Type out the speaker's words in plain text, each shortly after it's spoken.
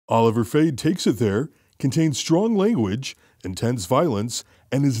Oliver Fade Takes It There contains strong language, intense violence,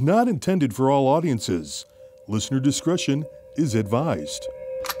 and is not intended for all audiences. Listener discretion is advised.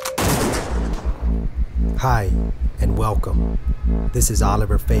 Hi, and welcome. This is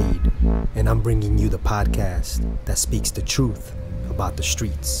Oliver Fade, and I'm bringing you the podcast that speaks the truth about the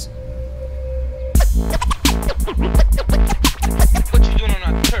streets. What you doing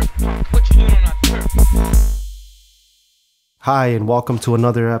on our turf? What you doing on our turf? Hi, and welcome to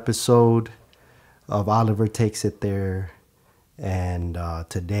another episode of Oliver Takes It There. And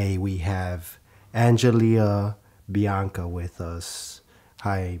today we have Angalia Bianca with us.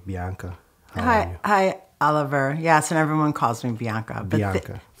 Hi, Bianca. How are you? Hi, Oliver. Yes, and everyone calls me Bianca. But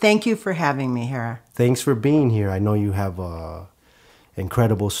Bianca. Thank you for having me here. Thanks for being here. I know you have an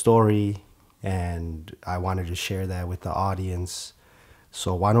incredible story, and I wanted to share that with the audience.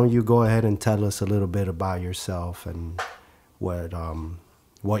 So why don't you go ahead and tell us a little bit about yourself and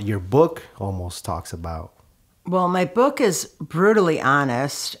what your book almost talks about. Well, my book is brutally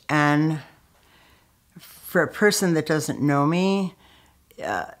honest, and for a person that doesn't know me,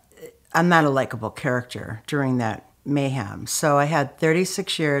 I'm not a likable character during that mayhem. So I had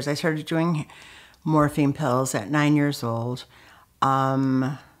 36 years. I started doing morphine pills at 9 years old.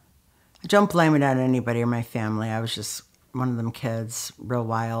 I don't blame it on anybody or my family. I was just one of them kids, real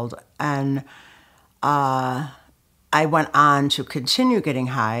wild. And I went on to continue getting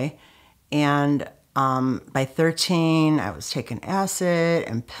high. And by 13, I was taking acid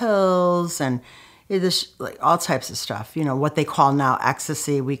and pills and like all types of stuff. You know, what they call now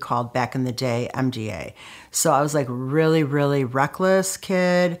ecstasy, we called back in the day MDA. So I was like really, really reckless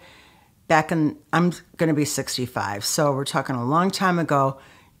kid. I'm going to be 65. So we're talking a long time ago.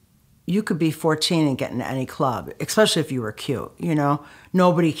 You could be 14 and get into any club, especially if you were cute, you know.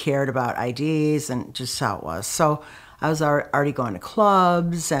 Nobody cared about IDs and just how it was. So I was already going to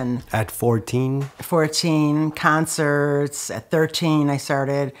clubs and... At 14? 14, concerts. At 13, I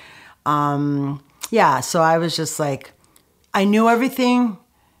started. Yeah, so I was just like, I knew everything.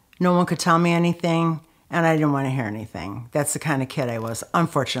 No one could tell me anything, and I didn't want to hear anything. That's the kind of kid I was,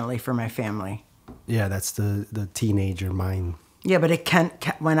 unfortunately, for my family. Yeah, that's the teenager mind. Yeah, but it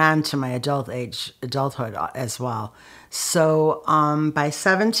went on to my adulthood as well. So by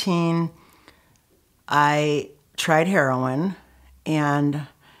 17, I tried heroin, and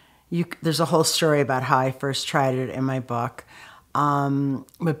there's a whole story about how I first tried it in my book.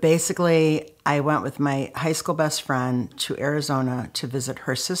 But basically, I went with my high school best friend to Arizona to visit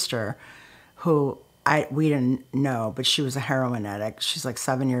her sister, who we didn't know, but she was a heroin addict. She's like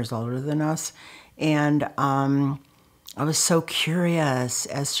 7 years older than us. And I was so curious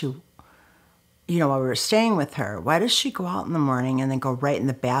as to, you know, while we were staying with her, why does she go out in the morning and then go right in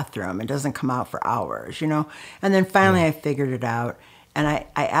the bathroom and doesn't come out for hours, you know? And then finally I figured it out, and I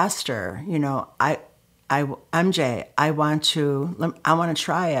asked her, you know, MJ, I want to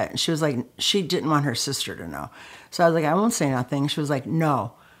try it. And she was like, she didn't want her sister to know. So I was like, I won't say nothing. She was like,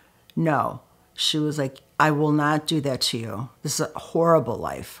 no. She was like, I will not do that to you. This is a horrible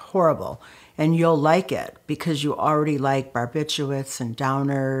life, horrible. And you'll like it because you already like barbiturates and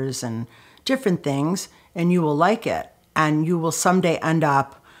downers and different things, and you will like it. And you will someday end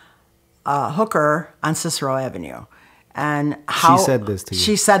up a hooker on Cicero Avenue. And how she said this to you.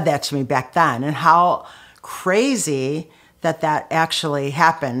 She said that to me back then, and how crazy that actually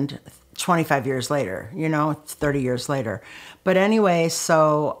happened 25 years later, you know, 30 years later. But anyway,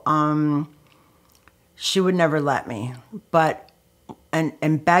 so she would never let me,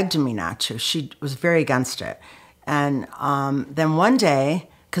 and begged me not to. She was very against it. And then one day,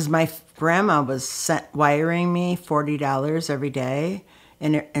 because my grandma was wiring me $40 every day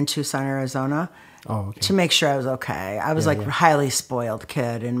in Tucson, Arizona, to make sure I was okay. I was a highly spoiled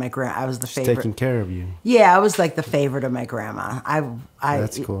kid, and I was the favorite. Taking care of you. Yeah, I was like the favorite of my grandma.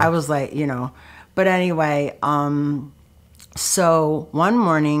 That's cool. I was like, you know, but anyway, so one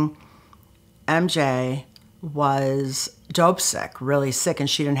morning, MJ was dope sick, really sick, and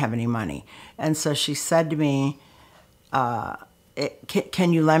she didn't have any money. And so she said to me,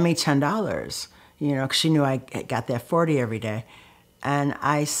 can you lend me $10? You know, because she knew I got that 40 every day. And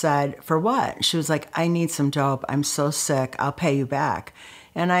I said, for what? She was like, I need some dope. I'm so sick. I'll pay you back.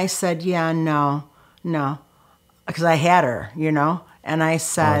 And I said, yeah, no. Because I had her, you know. And I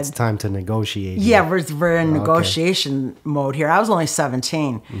said... it's time to negotiate. Yeah, we're in negotiation mode here. I was only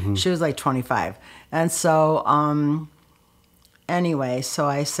 17. Mm-hmm. She was like 25. And so, anyway, so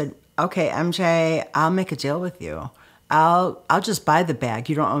I said, okay, MJ, I'll make a deal with you. I'll just buy the bag.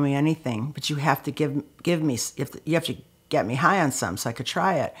 You don't owe me anything, but you have to give me, you have to get me high on some so I could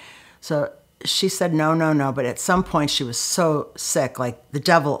try it. So she said, no, no, no. But at some point she was so sick, like the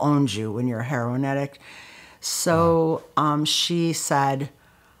devil owns you when you're a heroin addict. So she said,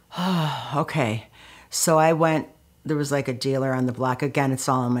 oh, okay. So I went, there was like a dealer on the block. Again, it's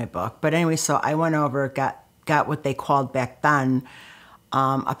all in my book. But anyway, so I went over, got what they called back then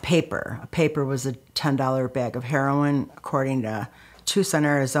a paper. A paper was a $10 bag of heroin, according to Tucson,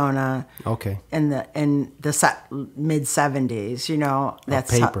 Arizona. Okay. In the mid 70s, you know,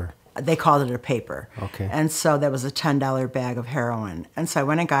 that's a paper. They called it a paper. Okay. And so that was a $10 bag of heroin. And so I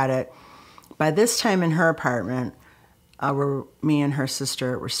went and got it. By this time in her apartment, where me and her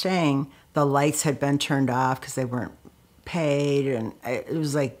sister were staying, the lights had been turned off because they weren't paid, and it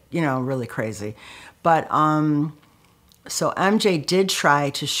was like, you know, really crazy. But so MJ did try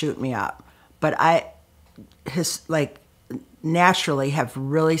to shoot me up, but naturally have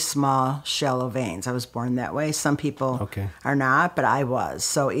really small, shallow veins. I was born that way. Some people are not, but I was.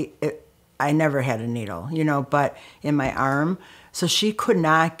 So I never had a needle, you know, but in my arm. So she could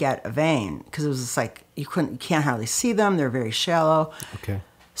not get a vein because it was just like you can't hardly see them. They're very shallow. Okay.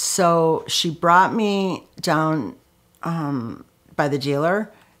 So she brought me down by the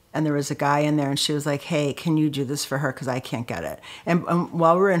dealer, and there was a guy in there, and she was like, hey, can you do this for her? Because I can't get it. And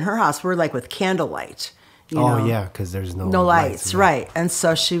while we're in her house, we're like with candlelight. You know? Yeah, because there's no lights, right. And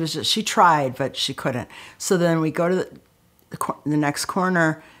so she tried, but she couldn't. So then we go to the next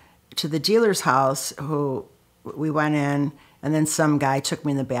corner to the dealer's house, who we went in, and then some guy took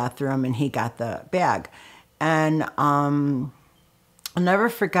me in the bathroom, and he got the bag. And I'll never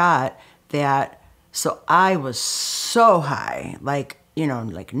forgot that. So I was so high, like, you know,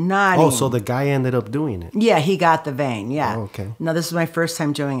 like nodding. Oh, so the guy ended up doing it. Yeah, he got the vein, yeah. Oh, okay. No, this is my first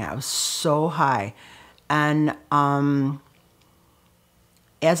time doing it. I was so high. And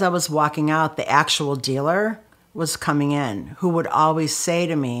as I was walking out, the actual dealer was coming in, who would always say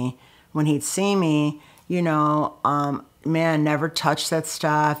to me when he'd see me, you know, man, never touch that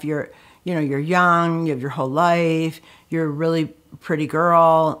stuff. You're young, you have your whole life, you're a really pretty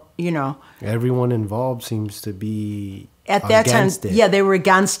girl, you know. Everyone involved seems to be at that time, it. Yeah, they were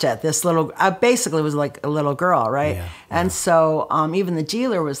against it. This little, basically was like a little girl, right? Yeah, and so even the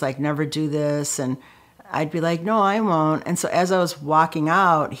dealer was like, never do this. And I'd be like, no, I won't. And so as I was walking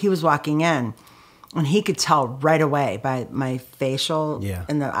out, he was walking in. And he could tell right away by my facial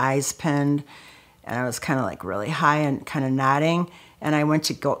and the eyes pinned. And I was kind of like really high and kind of nodding. And I went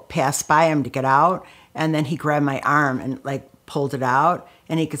to go pass by him to get out. And then he grabbed my arm and like pulled it out.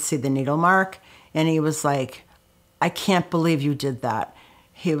 And he could see the needle mark. And he was like, I can't believe you did that.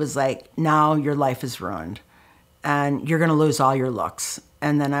 He was like, now your life is ruined. And you're going to lose all your looks.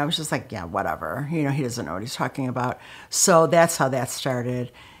 And then I was just like, yeah, whatever. You know, he doesn't know what he's talking about. So that's how that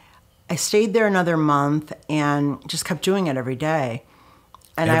started. I stayed there another month and just kept doing it every day.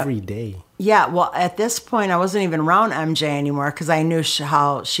 And every day? Yeah, well, at this point, I wasn't even around MJ anymore because I knew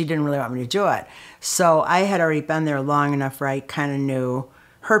how she didn't really want me to do it. So I had already been there long enough where I kind of knew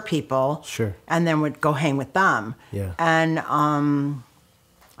her people. Sure. And then would go hang with them. Yeah. And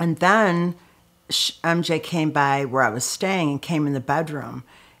then MJ came by where I was staying and came in the bedroom.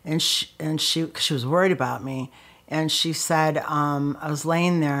 And she was worried about me. And she said, I was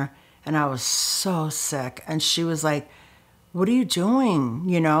laying there and I was so sick. And she was like, what are you doing?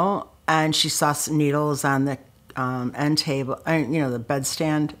 You know? And she saw some needles on the end table, you know, the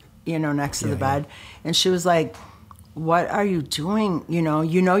bedstand, you know, next to the bed. And she was like, what are you doing? You know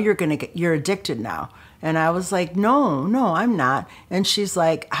you're addicted now. And I was like, no, I'm not. And she's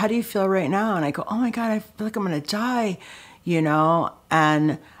like, how do you feel right now? And I go, oh my God, I feel like I'm going to die, you know?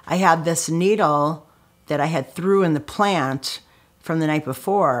 And I had this needle that I had threw in the plant from the night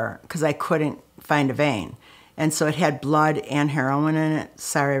before because I couldn't find a vein. And so it had blood and heroin in it.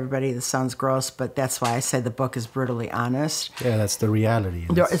 Sorry, everybody, this sounds gross, but that's why I say the book is brutally honest. Yeah, that's the reality.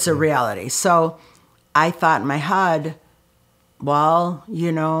 It's a reality. So I thought in my head, well,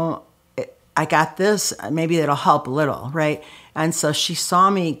 you know, I got this. Maybe it'll help a little, right? And so she saw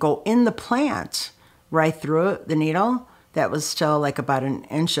me go in the plant right through it, the needle. That was still like about an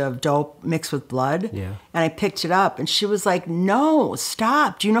inch of dope mixed with blood. Yeah. And I picked it up and she was like, no,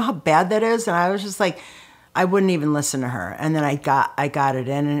 stop. Do you know how bad that is? And I was just like, I wouldn't even listen to her. And then I got it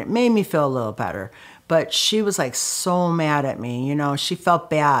in and it made me feel a little better. But she was like so mad at me, you know, she felt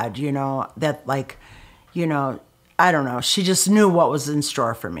bad, you know, that like, you know, I don't know. She just knew what was in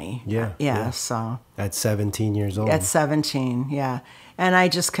store for me. Yeah. So. At 17 years old. At 17, yeah. And I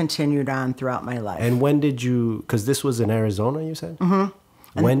just continued on throughout my life. And when did you, because this was in Arizona, you said? Mm-hmm.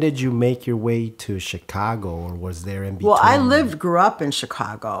 When did you make your way to Chicago, or was there in between? Well, I grew up in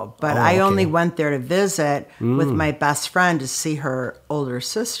Chicago, but I only went there to visit with my best friend to see her older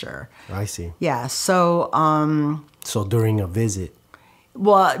sister. I see. Yeah, so... so during a visit.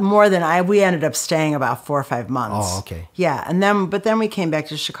 Well, more than we ended up staying about 4 or 5 months. Oh, okay. Yeah, but then we came back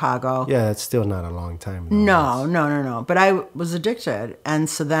to Chicago. Yeah, that's still not a long time. Though. No. But I was addicted, and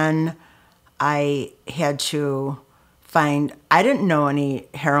so then I had to find. I didn't know any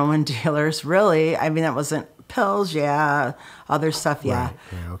heroin dealers really. I mean, that wasn't pills, yeah, other stuff, yeah. Right.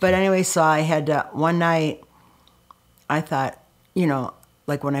 Yeah, okay. But anyway, so I had to, one night. I thought,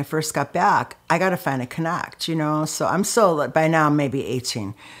 like when I first got back, I got to find a connect, So I'm still, by now, maybe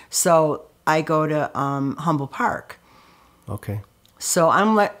 18. So I go to Humble Park. Okay. So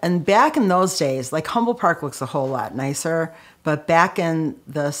I'm like, and back in those days, like Humble Park looks a whole lot nicer, but back in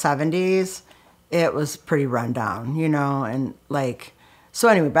the 70s, it was pretty run down, and like, so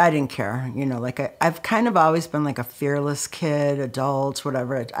anyway, but I didn't care, like I've kind of always been like a fearless kid, adult,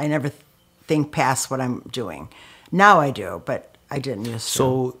 whatever. I never think past what I'm doing. Now I do, but I didn't used to.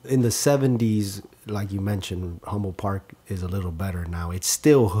 So in the 70s, like you mentioned, Humble Park is a little better now. It's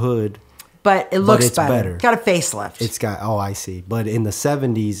still hood. But it looks it's better. Got a facelift. It's got, I see. But in the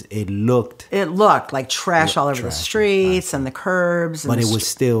 70s, it looked like trash all over the streets and the curbs. But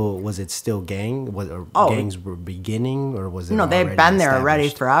was it still gang? Gangs were beginning, or was it? No, they've been there already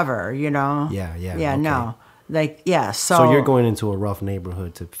forever, Yeah, Yeah, okay. no. Like, yeah, So you're going into a rough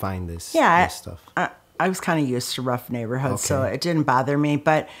neighborhood to find this stuff. I was kind of used to rough neighborhoods, so it didn't bother me.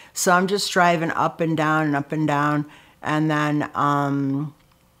 But so I'm just driving up and down and up and down. And then,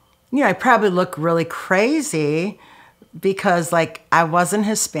 I probably look really crazy because, like, I wasn't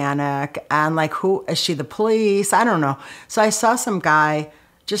Hispanic. And, like, who is she, the police? I don't know. So I saw some guy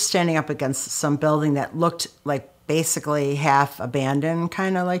just standing up against some building that looked like basically half abandoned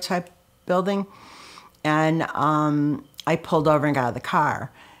kind of like type building. And I pulled over and got out of the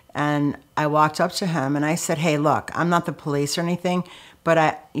car. And I walked up to him and I said, "Hey, look, I'm not the police or anything, but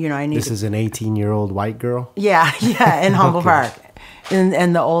I need." This is an 18-year-old white girl? Yeah, in Humble Park,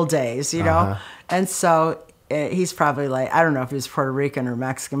 in the old days, And so he's probably like, I don't know if he's Puerto Rican or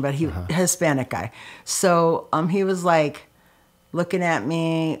Mexican, but Hispanic guy. So he was like looking at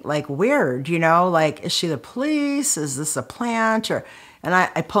me like weird, like, is she the police? Is this a plant? And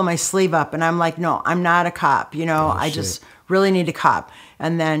I pull my sleeve up and I'm like, no, I'm not a cop. I just really need a cop.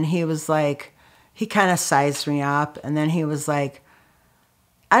 And then he was like, he kind of sized me up. And then he was like,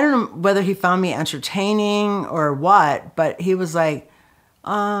 I don't know whether he found me entertaining or what, but he was like,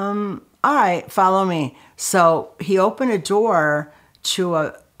 all right, follow me. So he opened a door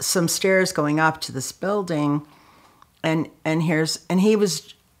to some stairs going up to this building. And he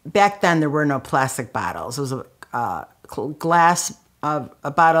was, back then there were no plastic bottles. It was a glass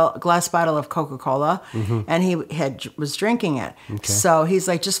bottle of Coca-Cola, and he was drinking it. Okay. So he's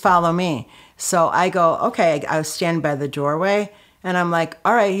like, just follow me. So I go, okay. I was standing by the doorway, and I'm like,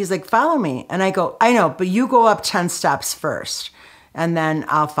 all right. He's like, follow me. And I go, I know, but you go up 10 steps first, and then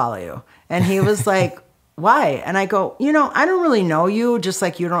I'll follow you. And he was like, why? And I go, I don't really know you, just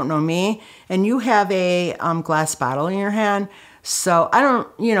like you don't know me, and you have a glass bottle in your hand. So I don't,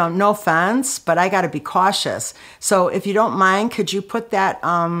 no offense, but I got to be cautious. So if you don't mind, could you put that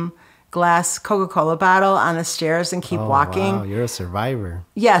glass Coca-Cola bottle on the stairs and keep walking? Wow, you're a survivor.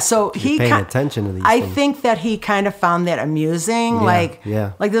 Yeah, so you're paying attention to these things. I think that he kind of found that amusing. Like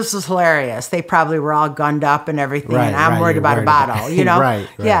this was hilarious. They probably were all gunned up and everything, and I'm worried about a bottle, Right.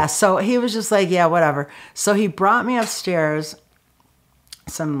 Yeah, so he was just like, yeah, whatever. So he brought me upstairs,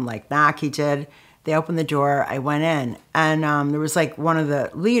 some like knock he did. They opened the door. I went in, and there was like one of the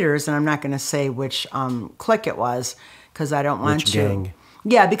leaders, and I'm not going to say which clique it was because I don't want which to. Gang?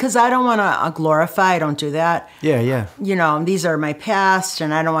 Yeah, because I don't want to glorify. I don't do that. Yeah. These are my past,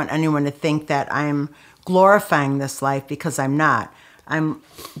 and I don't want anyone to think that I'm glorifying this life because I'm not. I'm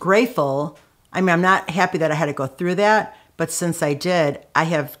grateful. I mean, I'm not happy that I had to go through that, but since I did, I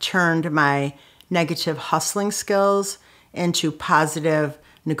have turned my negative hustling skills into positive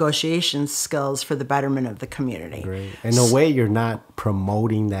negotiation skills for the betterment of the community. Great. In a way, you're not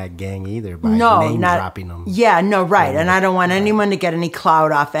promoting that gang either by dropping them. Yeah, no, right. And I don't want anyone to get any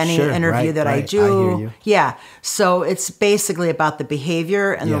clout off any interview that I do. I hear you. Yeah. So it's basically about the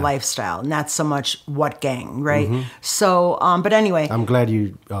behavior and the lifestyle, not so much what gang, right? So, but anyway. I'm glad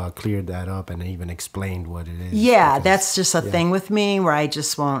you cleared that up and even explained what it is. Yeah, that's just a thing with me where I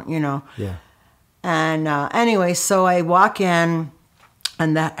just won't, Yeah. And anyway, so I walk in,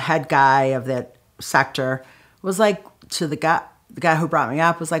 and the head guy of that sector was like to the guy, the guy who brought me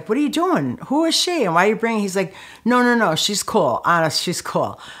up was like, "What are you doing? Who is she? And why are you bringing?" He's like, No, she's cool. Honest, she's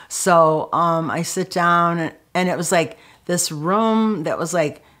cool. So I sit down, and it was like this room that was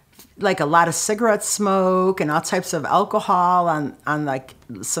like a lot of cigarette smoke and all types of alcohol on like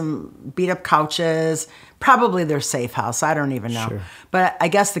some beat up couches. Probably their safe house. I don't even know. Sure. But I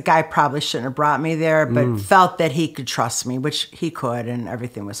guess the guy probably shouldn't have brought me there, but felt that he could trust me, which he could, and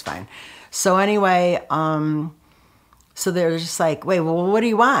everything was fine. So anyway, so they're just like, "Wait, well, what do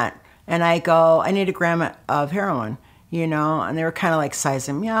you want?" And I go, "I need a gram of heroin," and they were kind of like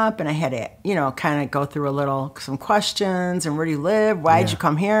sizing me up, and I had to, kind of go through some questions, and where do you live? Why'd you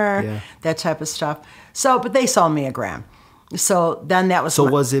come here? Yeah. That type of stuff. So, but they sold me a gram. So then that was So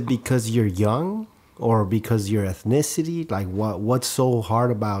was it because you're young or because your ethnicity? Like what's so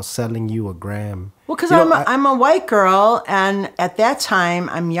hard about selling you a gram? Well, because I'm a white girl, and at that time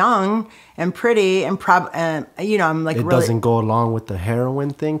I'm young and pretty, and I'm like it really. doesn't go along with the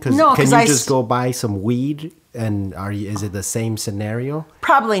heroin thing? No, can 'cause you just go buy some weed and is it the same scenario?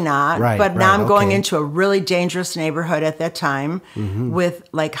 Probably not. Right, but now I'm going okay. into a really dangerous neighborhood at that time with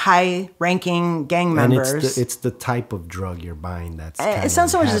like high-ranking gang members. And it's the type of drug you're buying that's It's not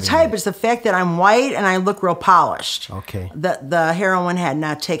so much the type; it's the fact that I'm white and I look real polished. Okay. The heroin had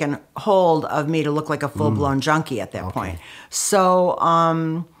not taken hold of me to look like a full-blown junkie at that point.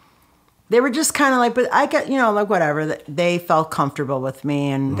 So they were just kind of like, but I get, like whatever. They felt comfortable with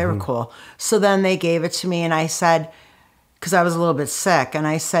me, and they were cool. So then they gave it to me, and I said, because I was a little bit sick, and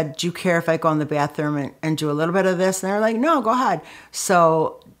I said, "Do you care if I go in the bathroom and do a little bit of this?" And they were like, "No, go ahead."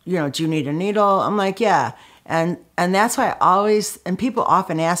 So, "Do you need a needle?" I'm like, "Yeah." And that's why I always, and people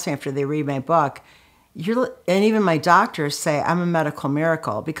often ask me after they read my book, and even my doctors say I'm a medical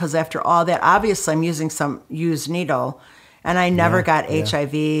miracle, because after all that, obviously I'm using some used needle, and I never got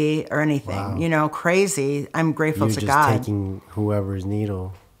HIV or anything. Wow. Crazy. I'm grateful You're to just God. taking whoever's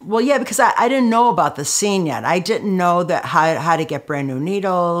needle. Well, yeah, because I didn't know about the scene yet. I didn't know that how to get brand new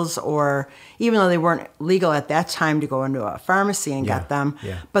needles, or even though they weren't legal at that time to go into a pharmacy and get them.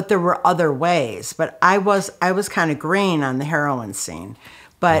 Yeah. But there were other ways. But I was kind of green on the heroin scene.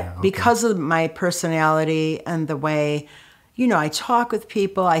 But because of my personality and the way, I talk with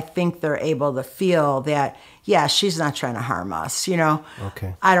people, I think they're able to feel that, yeah, she's not trying to harm us,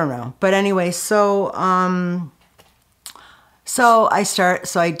 Okay. I don't know. But anyway, so I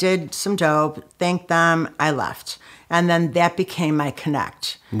did some dope, thanked them, I left. And then that became my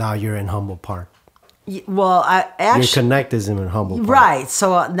connect. Now you're in Humboldt Park. Well, I actually... Your connect is in Humboldt Park. Right.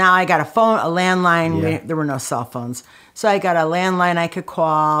 So now I got a phone, a landline. Yeah. There were no cell phones. So I got a landline I could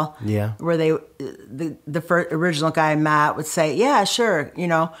call. Yeah. Where the first original guy, Matt, would say, "Yeah, sure."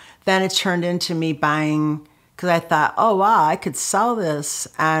 Then it turned into me buying, because I thought, "Oh, wow, I could sell this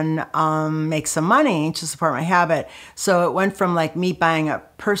and make some money to support my habit." So it went from like me buying a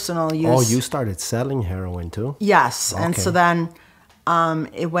personal use. Oh, you started selling heroin too? Yes. Okay. And so then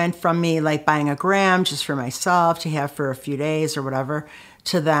it went from me like buying a gram just for myself to have for a few days or whatever,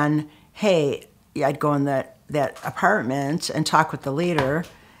 to then, hey, I'd go in that apartment and talk with the leader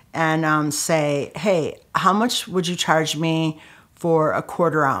and say, "Hey, how much would you charge me for a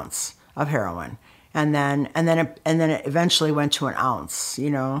 1/4 ounce of heroin?" And then it eventually went to an ounce.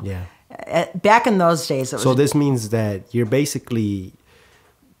 Yeah. Back in those days, it was. So this means that you're basically,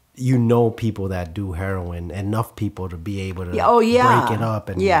 people that do heroin, enough people to be able to break it up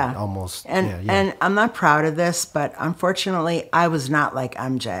and almost. And I'm not proud of this, but unfortunately, I was not like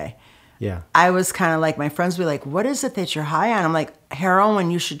MJ. Yeah. I was kind of like, my friends would be like, "What is it that you're high on?" I'm like, "Heroin,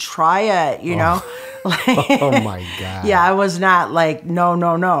 you should try it," Oh my God. Yeah, I was not like, no.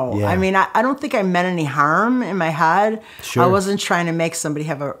 Yeah. I mean, I don't think I meant any harm in my head. Sure. I wasn't trying to make somebody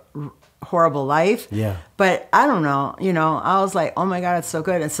have a horrible life. Yeah. But I don't know, I was like, "Oh my God, it's so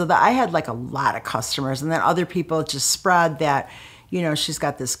good." And so I had like a lot of customers, and then other people just spread that, she's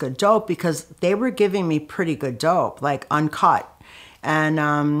got this good dope, because they were giving me pretty good dope, like uncut.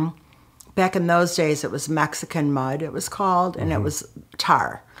 And back in those days, it was Mexican mud, it was called, and it was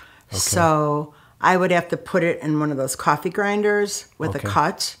tar. Okay. So I would have to put it in one of those coffee grinders with a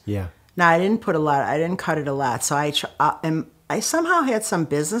cut. Yeah. Now, I didn't cut it a lot. So I somehow had some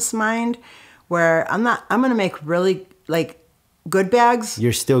business mind where I'm going to make really like good bags.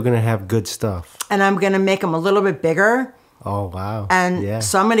 You're still going to have good stuff. And I'm going to make them a little bit bigger. Oh, wow. And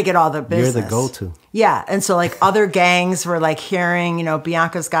so I'm going to get all the business. You're the go-to. Yeah. And so like other gangs were like hearing,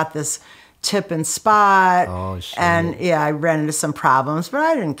 Bianca's got this tip and spot. Oh, shit. And I ran into some problems, but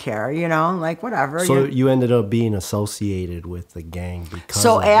I didn't care, like whatever. So you ended up being associated with the gang because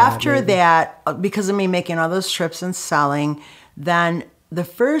So of after that, because of me making all those trips and selling, then the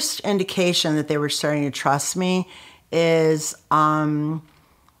first indication that they were starting to trust me is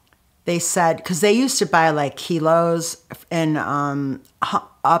they said, because they used to buy like kilos in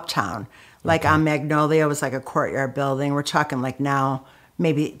Uptown, like on Magnolia was like a courtyard building. We're talking like now,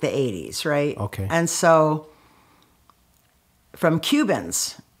 maybe the 80s, right? Okay. And so from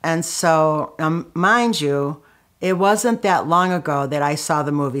Cubans. And so, mind you, it wasn't that long ago that I saw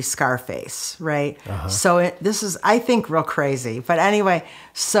the movie Scarface, right? So this is, I think, real crazy. But anyway,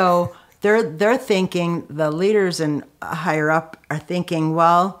 so they're thinking, the leaders and higher up are thinking,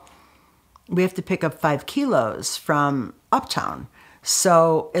 well, we have to pick up 5 kilos from Uptown.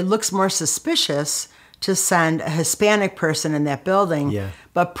 So it looks more suspicious to send a Hispanic person in that building,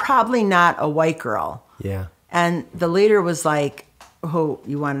 but probably not a white girl. Yeah. And the leader was like, who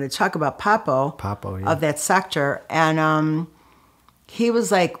you wanted to talk about, Papo, yeah. of that sector. And he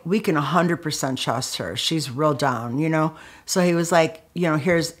was like, we can 100% trust her. She's real down, you know? So he was like, you know,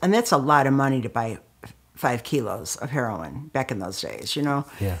 and that's a lot of money to buy 5 kilos of heroin back in those days, you know?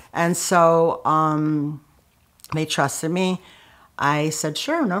 Yeah. And so they trusted me. I said,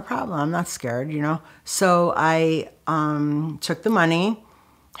 sure, no problem. I'm not scared, you know? So I took the money,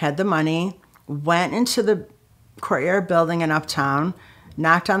 had the money, went into the courtyard building in Uptown,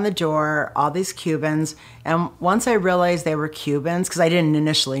 knocked on the door, all these Cubans. And once I realized they were Cubans, because I didn't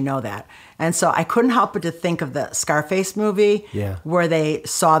initially know that. And so I couldn't help but to think of the Scarface movie where they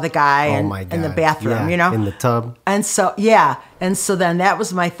saw the guy in the bathroom, you know? In the tub. And so, And so then that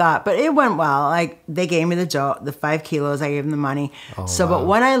was my thought. But it went well. Like, they gave me the 5 kilos. I gave them the money. But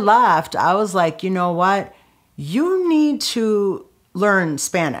when I left, I was like, you know what? You need to learn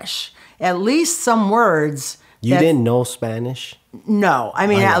Spanish. At least some words. You didn't know Spanish? No, I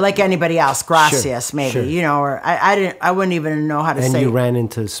mean, like anybody else, gracias, maybe, you know, or I wouldn't even know how to say. And you ran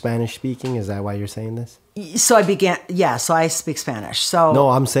into Spanish speaking? Is that why you're saying this? So I began, so I speak Spanish. So no,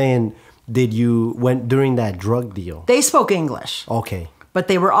 I'm saying, during that drug deal? They spoke English. Okay. But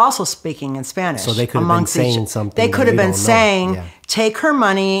they were also speaking in Spanish. So they could have been saying something. They could have been saying, take her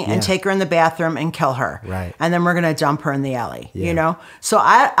money and take her in the bathroom and kill her. Right. And then we're going to dump her in the alley, you know? So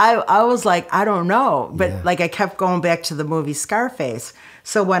I was like, I don't know. But like I kept going back to the movie Scarface.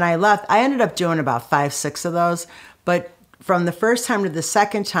 So when I left, I ended up doing about 5, 6 of those. But from the first time to the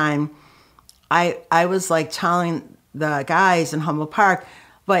second time, I was like telling the guys in Humboldt Park,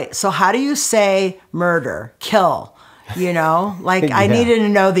 wait, so how do you say murder, kill? You know, like I needed to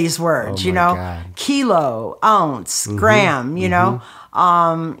know these words, you know, God. Kilo, ounce, gram, you know,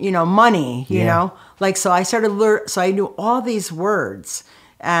 money, you know, like, so I started so I knew all these words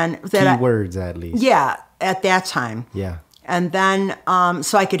and that words at least. Yeah. At that time. Yeah. And then,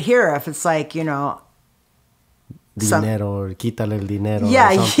 so I could hear if it's like, you know, dinero, quítale el dinero.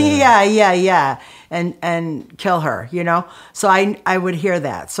 Yeah. And kill her, you know? So I would hear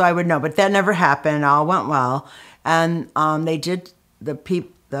that. So I would know, but that never happened. All went well. And they did,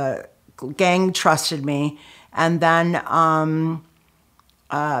 the gang trusted me. And then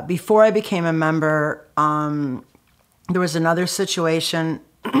before I became a member, there was another situation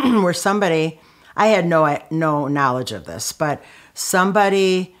where somebody, I had no knowledge of this, but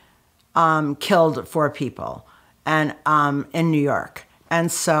somebody killed 4 people and in New York.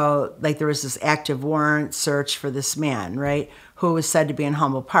 And so like there was this active warrant search for this man, right, who was said to be in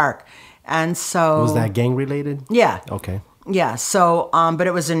Humboldt Park. And so... Was that gang related? Yeah. Okay. Yeah. So, but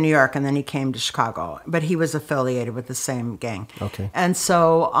it was in New York, and then he came to Chicago. But he was affiliated with the same gang. Okay. And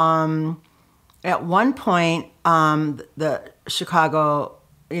so, at one point, the Chicago,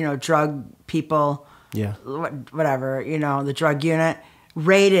 you know, drug people, whatever, you know, the drug unit,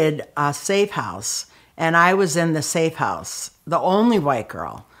 raided a safe house. And I was in the safe house, the only white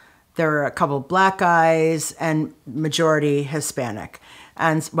girl. There were a couple of black guys and majority Hispanic,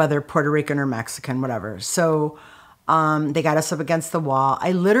 and whether Puerto Rican or Mexican, whatever. So they got us up against the wall.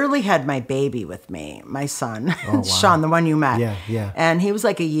 I literally had my baby with me, my son, Sean, the one you met. Yeah. And he was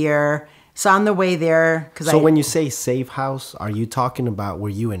like a year. So on the way there, when you say safe house, are you talking about were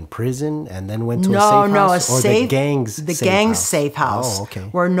you in prison and then went to a safe house? Or the gang's safe house. Oh, okay.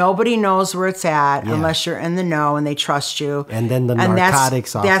 Where nobody knows where it's at unless you're in the know and they trust you. And then the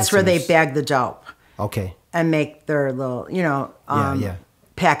narcotics officers. That's where they bag the dope. Okay. And make their little, you know,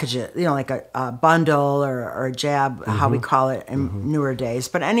 package it, you know, like a bundle or a jab, how we call it in newer days.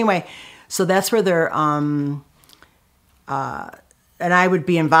 But anyway, so that's where they're, and I would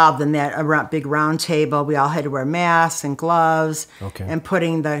be involved in that big round table. We all had to wear masks and gloves. Okay. And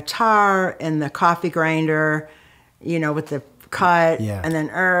putting the tar in the coffee grinder, you know, with the cut. Yeah. And then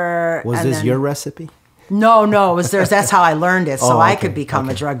Was this your recipe? No, it was theirs. That's how I learned it. So I could become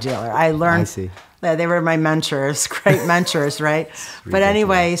a drug dealer. I learned. I see. They were my mentors, great mentors, right? But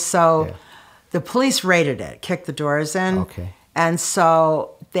anyway, so the police raided it, kicked the doors in. Okay. And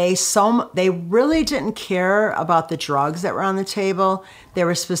so they really didn't care about the drugs that were on the table. They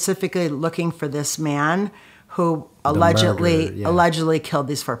were specifically looking for this man who allegedly killed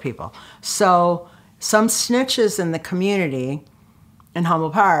these 4 people. So some snitches in the community in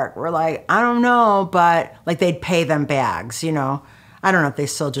Humboldt Park were like, I don't know, but like they'd pay them bags, you know. I don't know if they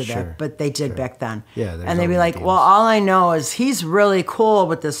still do that, but they did back then. Yeah, and they'd be like, well, all I know is he's really cool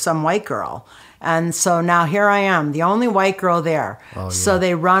with this some white girl. And so now here I am, the only white girl there. Oh, yeah. So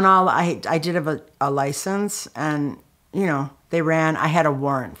they run all, I did have a license, and, you know, they ran, I had a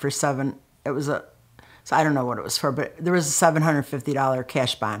warrant for so I don't know what it was for, but there was a $750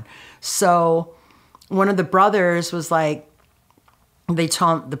 cash bond. So one of the brothers was like,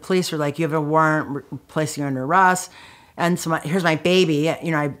 the police were like, you have a warrant, we're placing you under arrest. And so here's my baby.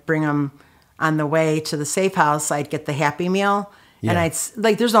 You know, I bring him on the way to the safe house. I'd get the Happy Meal. Yeah.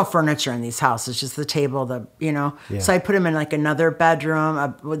 And there's no furniture in these houses, just the table, you know. Yeah. So I put him in like another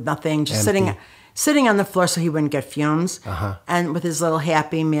bedroom with nothing, just sitting on the floor so he wouldn't get fumes. Uh-huh. And with his little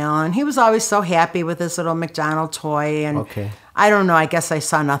Happy Meal. And he was always so happy with his little McDonald's toy. And I don't know, I guess I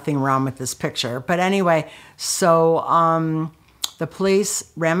saw nothing wrong with this picture. But anyway, so the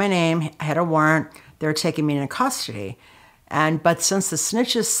police ran my name, had a warrant. They were taking me into custody. But since the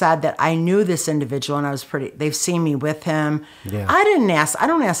snitches said that I knew this individual and they've seen me with him. Yeah. I don't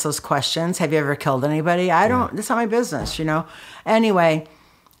ask those questions. Have you ever killed anybody? That's not my business, you know? Anyway,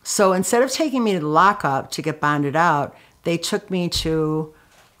 so instead of taking me to the lockup to get bonded out, they took me to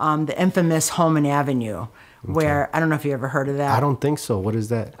the infamous Holman Avenue, where, I don't know if you ever heard of that. I don't think so. What is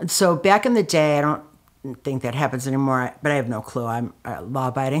that? So back in the day, I don't think that happens anymore, but I have no clue. I'm a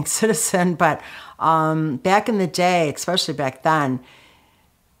law-abiding citizen. But back in the day, especially back then,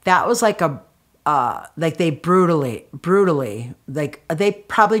 that was like like they brutally, like they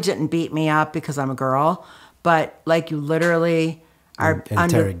probably didn't beat me up because I'm a girl, but like you literally are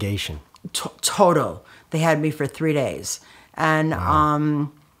interrogation. Total. They had me for 3 days, and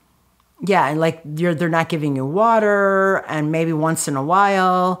yeah, and like they're not giving you water, and maybe once in a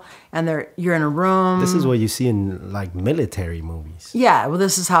while, and you're in a room. This is what you see in like military movies. Yeah, well,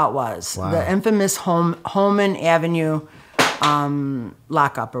 this is how it was. Wow. The infamous Holman Avenue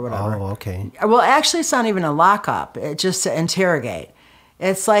lockup or whatever. Oh, okay. Well, actually, it's not even a lockup. It's just to interrogate.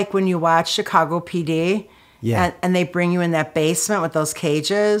 It's like when you watch Chicago PD, and they bring you in that basement with those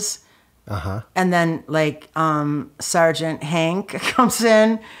cages, and then like Sergeant Hank comes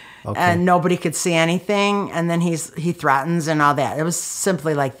in. Okay. And nobody could see anything, and then he threatens and all that. It was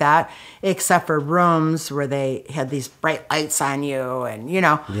simply like that, except for rooms where they had these bright lights on you, and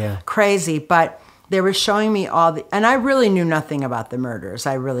crazy. But they were showing me and I really knew nothing about the murders.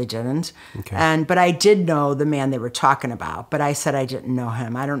 I really didn't. Okay. But I did know the man they were talking about. But I said I didn't know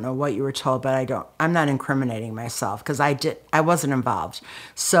him. I don't know what you were told, but I'm not incriminating myself because I wasn't involved.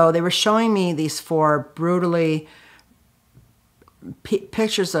 So they were showing me these 4 brutally.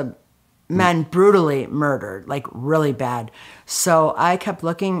 Pictures of men brutally murdered, like really bad. So I kept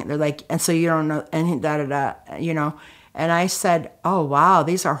looking. They're like, and so you don't know, and you know. And I said, oh wow,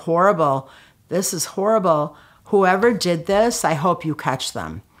 these are horrible. This is horrible. Whoever did this, I hope you catch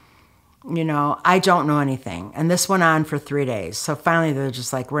them. You know, I don't know anything. And this went on for 3 days. So finally, they're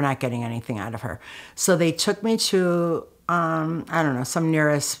just like, we're not getting anything out of her. So they took me to I don't know, some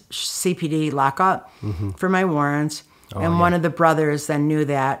nearest CPD lockup for my warrants. One of the brothers then knew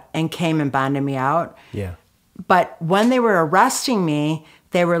that and came and bonded me out. Yeah. But when they were arresting me,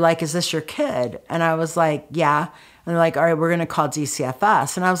 they were like, is this your kid? And I was like, yeah. And they're like, all right, we're going to call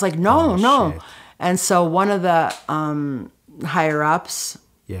DCFS. And I was like, no. Shit. And so one of the higher-ups,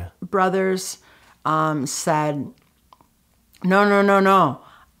 brothers, said, no.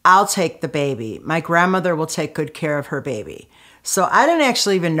 I'll take the baby. My grandmother will take good care of her baby. So I didn't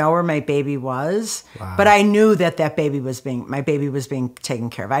actually even know where my baby was, but I knew that my baby was being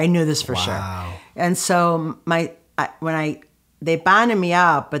taken care of. I knew this for sure. And so they bonded me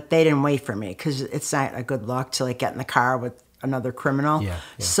out, but they didn't wait for me because it's not a good look to like get in the car with another criminal. Yeah.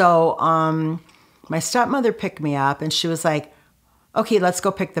 So my stepmother picked me up, and she was like, "Okay, let's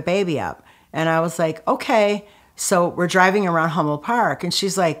go pick the baby up." And I was like, "Okay." So we're driving around Humboldt Park, and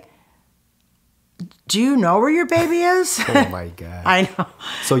she's like, do you know where your baby is? Oh my God. I know.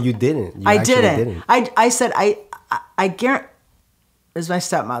 So you didn't. I didn't. I said, I guarantee, as my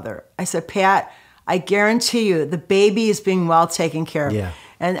stepmother, I said, Pat, I guarantee you the baby is being well taken care of. Yeah.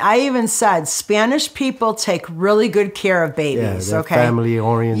 And I even said, Spanish people take really good care of babies, they're okay?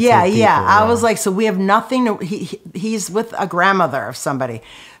 family-oriented Yeah, people, I was like, so we have nothing to, he's with a grandmother of somebody.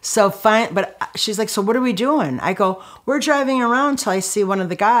 So fine, but she's like, so what are we doing? I go, we're driving around till I see one of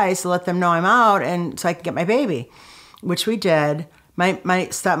the guys to let them know I'm out and so I can get my baby, which we did. My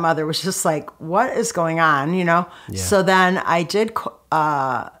stepmother was just like, what is going on, you know? Yeah. So then I did, so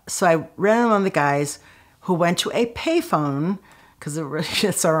I ran into one of the guys who went to a payphone, because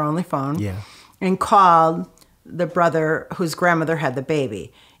it's our only phone, Yeah. and called the brother whose grandmother had the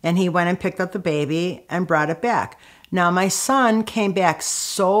baby. And he went and picked up the baby and brought it back. Now, my son came back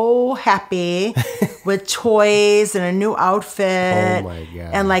so happy with toys and a new outfit Oh, my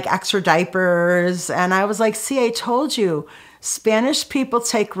God. and like extra diapers. And I was like, see, I told you, Spanish people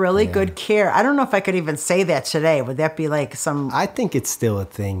take really good care. I don't know if I could even say that today. Would that be like some... I think it's still a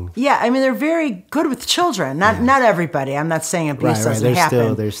thing. Yeah, I mean, they're very good with children. Not everybody. I'm not saying abuse doesn't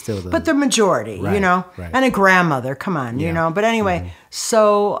happen. There's still but the majority, you Right, know? right. And a grandmother, come on, you Yeah. know? But anyway,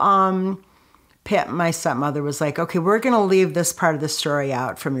 so Pat, my stepmother, was like, okay, we're going to leave this part of the story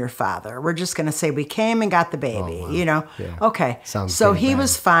out from your father. We're just going to say we came and got the baby, you know? Yeah. Okay. Sounds so pretty he bad.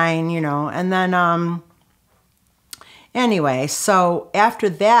 was fine, you know? And then... Anyway, so after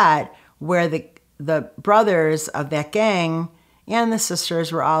that, where the brothers of that gang and the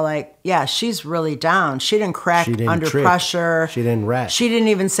sisters were all like, yeah, she's really down. She didn't crack She didn't under trick. pressure. She didn't rat. She didn't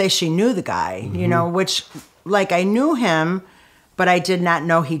even say she knew the guy, you know, which, like, I knew him, but I did not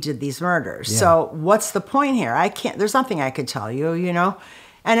know he did these murders. Yeah. So what's the point here? There's nothing I could tell you, you know?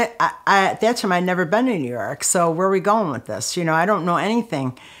 And at that time, I'd never been to New York. So where are we going with this? You know, I don't know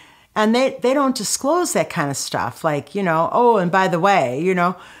anything. And they don't disclose that kind of stuff. Like, you know, oh, and by the way, you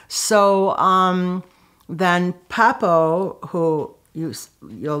know. So then Papo, who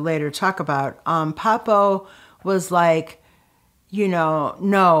you'll later talk about, Papo was like, you know,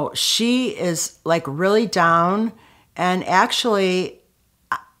 no, she is like really down. And actually,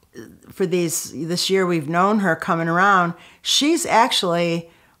 for this year we've known her coming around, she's actually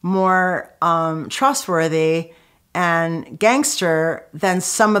more trustworthy and gangster than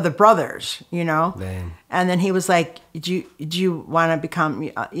some of the brothers, you know? Damn. And then he was like, do you want to become,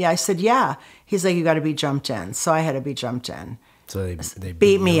 yeah, I said, yeah. He's like, you got to be jumped in. So I had to be jumped in. So they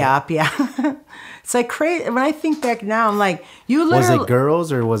Beat me up, yeah. It's like crazy. When I think back now, I'm like, you literally. Was it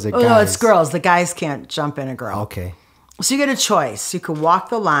girls or was it guys? Oh, no, it's girls. The guys can't jump in a girl. Okay. So you get a choice. You could walk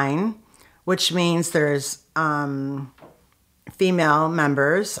the line, which means there's female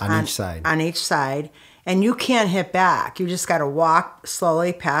members On each side. On each side. And you can't hit back. You just got to walk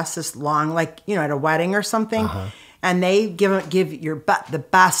slowly past this long, like, you know, at a wedding or something. And they give your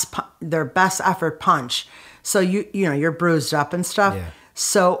their best effort punch. So you know, you're bruised up and stuff. Yeah.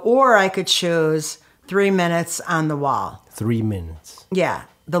 So, or I could choose 3 minutes on the wall. 3 minutes. Yeah,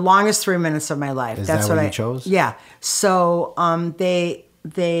 the longest 3 minutes of my life. Is That's that what I you chose? Yeah. So they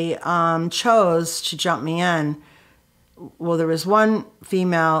chose to jump me in. Well, there was one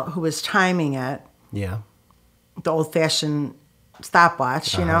female who was timing it, Yeah. the old-fashioned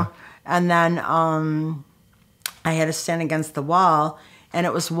stopwatch, you know, and then I had to stand against the wall, and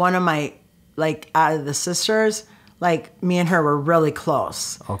it was one of my, like, out of the sisters, like, me and her were really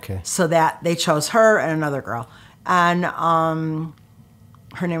close. Okay. So that they chose her and another girl. And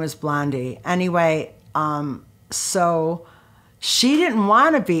her name was Blondie. Anyway, so she didn't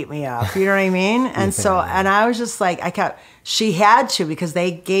want to beat me up, you know what I mean? And so, and I was just like, she had to, because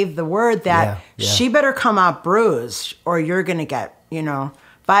they gave the word that she better come out bruised or you're going to get, you know,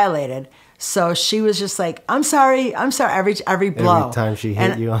 violated. So she was just like, I'm sorry, every blow. Every time she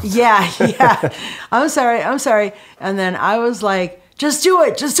hit you. Yeah. I'm sorry. And then I was like, just do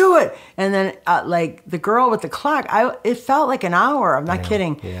it. And then like the girl with the clock, it felt like an hour. I'm not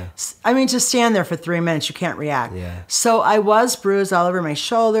kidding. Yeah. I mean, to stand there for 3 minutes, you can't react. Yeah. So I was bruised all over my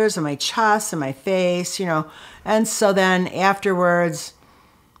shoulders and my chest and my face, you know. And so then afterwards,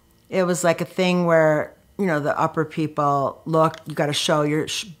 it was like a thing where, you know, the upper people, look, you got to show you're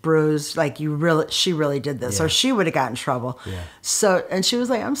bruised, like she really did this, or she would have gotten in trouble. Yeah. So, and she was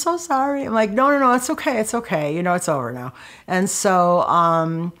like, I'm so sorry. I'm like, no, it's okay. You know, it's over now. And so,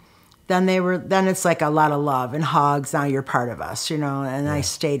 then it's like a lot of love and hugs. Now you're part of us, you know, and I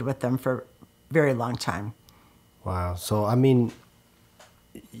stayed with them for a very long time. Wow. So, I mean,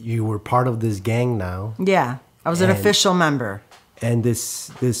 you were part of this gang now. Yeah. I was an official member. And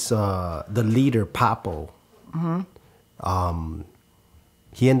the leader, Papo,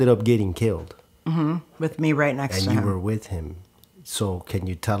 he ended up getting killed. With me right next And to you him. were with him. So can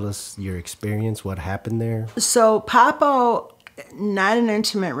you tell us your experience, what happened there? So Papo, not an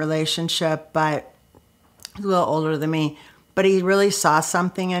intimate relationship, but he's a little older than me. but he really saw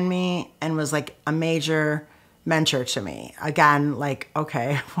something in me and was like a major mentor to me. Again, like,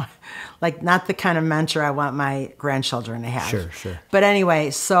 okay, like not the kind of mentor I want my grandchildren to have. Sure. But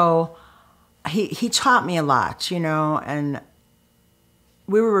anyway, so he taught me a lot, and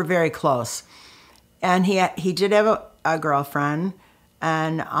we were very close. And he did have a girlfriend,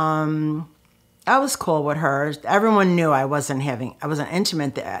 and I was cool with her. Everyone knew I wasn't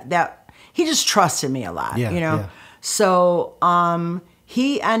intimate. That he just trusted me a lot, Yeah. So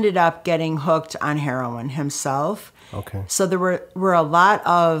he ended up getting hooked on heroin himself. Okay. So there were a lot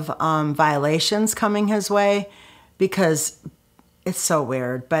of violations coming his way, because it's so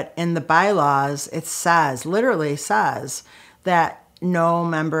weird. But in the bylaws, it literally says that no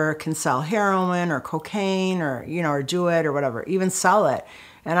member can sell heroin or cocaine or do it or whatever, even sell it.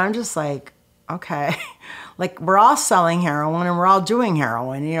 And I'm just like, okay, like we're all selling heroin and we're all doing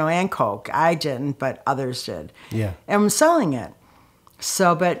heroin, and coke. I didn't, but others did. Yeah. And I'm selling it.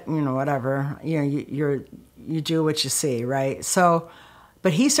 So, but whatever, you do what you see, right? So,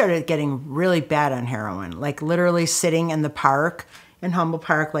 but he started getting really bad on heroin, like literally sitting in the park in Humboldt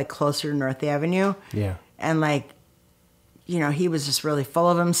Park, like closer to North Avenue. Yeah. And like, he was just really full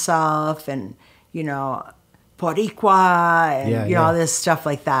of himself and, Boricua and, all this stuff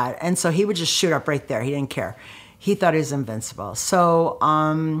like that. And so he would just shoot up right there. He didn't care. He thought he was invincible. So,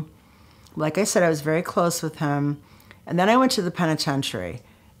 like I said, I was very close with him. And then I went to the penitentiary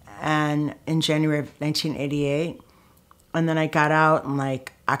and in January of 1988. And then I got out in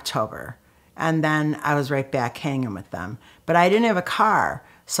like October. And then I was right back hanging with them. But I didn't have a car.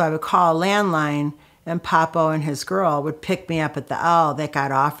 So I would call a landline, and Papo and his girl would pick me up at the L that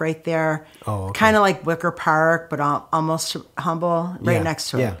got off right there. Oh, okay. Kind of like Wicker Park, but almost Humble, right next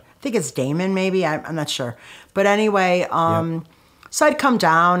to it. Yeah. I think it's Damon, maybe. I'm not sure. But anyway, so I'd come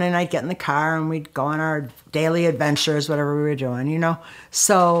down and I'd get in the car and we'd go on our daily adventures, whatever we were doing,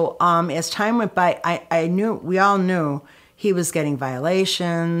 So as time went by, we all knew he was getting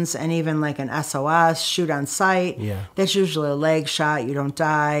violations and even like an SOS, shoot on sight. Yeah. That's usually a leg shot, you don't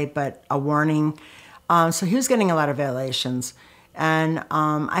die, but a warning. So he was getting a lot of violations. And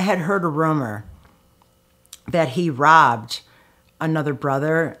I had heard a rumor that he robbed another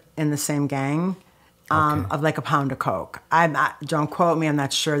brother in the same gang of like a pound of coke. Don't quote me, I'm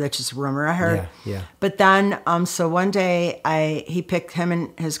not sure. That's just a rumor I heard. Yeah. But then, so one day him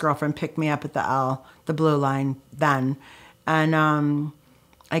and his girlfriend picked me up at the Blue Line then. And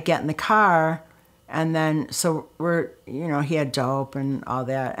I get in the car. And then, so he had dope and all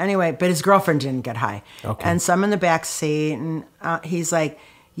that. Anyway, but his girlfriend didn't get high. Okay. And so I'm in the back seat, and he's like,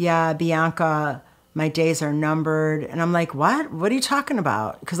 yeah, Bianca, my days are numbered. And I'm like, what? What are you talking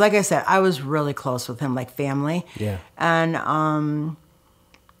about? Because like I said, I was really close with him, like family. Yeah. And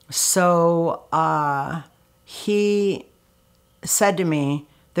so he said to me,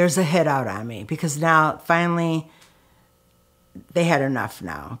 there's a hit out on me. Because now, finally, they had enough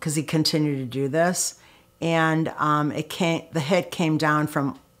now because he continued to do this, and the hit came down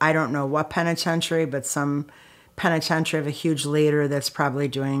from I don't know what penitentiary, but some penitentiary of a huge leader that's probably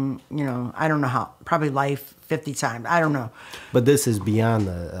doing I don't know how, probably life 50 times, I don't know. But this is beyond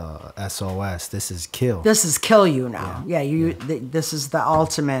the SOS. This is kill. This is kill you now. This is the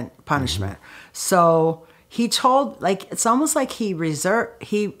ultimate punishment. Mm-hmm. So he told, like, it's almost like he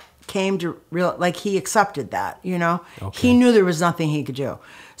came to he accepted that, Okay. He knew there was nothing he could do.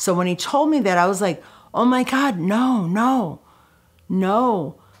 So when he told me that, I was like, oh my God, no.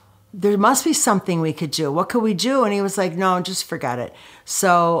 There must be something we could do. What could we do? And he was like, no, just forget it.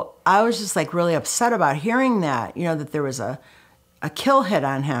 So I was just like really upset about hearing that, that there was a kill hit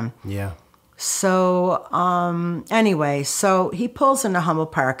on him. Yeah. So anyway, so he pulls into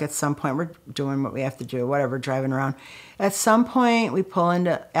Humboldt Park at some point. We're doing what we have to do, whatever, driving around. At some point, we pull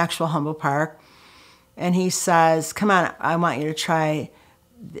into actual Humboldt Park, and he says, come on, I want you to try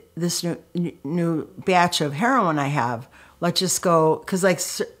this new batch of heroin I have. Let's just go, because like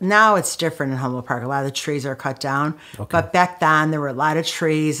now it's different in Humboldt Park. A lot of the trees are cut down. Okay. But back then, there were a lot of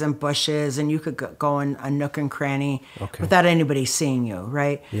trees and bushes, and you could go in a nook and cranny without anybody seeing you,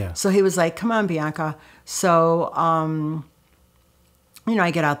 right? Yeah. So he was like, come on, Bianca. So, I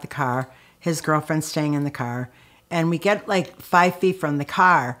get out the car. His girlfriend's staying in the car. And we get like 5 feet from the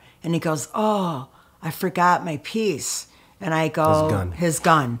car, and he goes, oh, I forgot my piece. And I go, his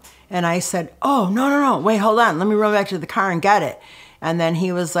gun. And I said, oh, no, wait, hold on. Let me run back to the car and get it. And then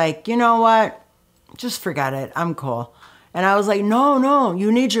he was like, you know what? Just forget it. I'm cool. And I was like, no, you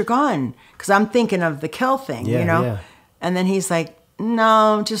need your gun. Because I'm thinking of the kill thing, Yeah. And then he's like,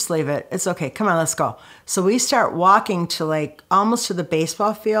 no, just leave it. It's okay. Come on, let's go. So we start walking to like almost to the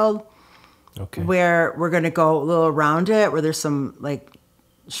baseball field. Okay. where we're going to go a little around it, where there's some like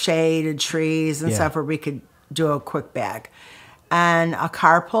shaded trees and Yeah. stuff where we could do a quick bag. And a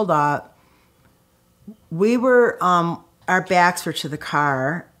car pulled up. We were, our backs were to the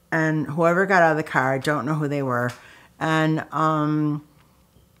car, and whoever got out of the car, I don't know who they were, and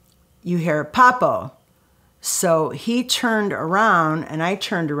you hear Papo. So he turned around, and I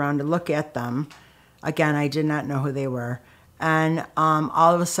turned around to look at them. Again, I did not know who they were. And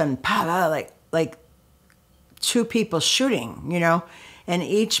all of a sudden, Papa, like two people shooting, you know, and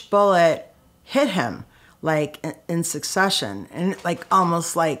each bullet hit him like in succession, and like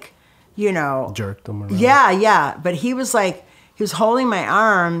almost like, you know, Jerked them around. Yeah. But he was holding my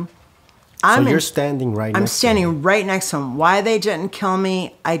arm. So you're standing right I'm next to standing him. right next to him. Why they didn't kill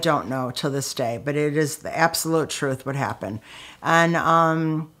me, I don't know till this day, but it is the absolute truth what happened.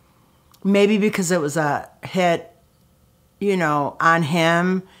 And maybe because it was a hit, you know, on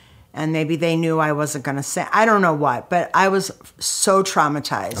him, and maybe they knew I wasn't going to say, I don't know what, but I was so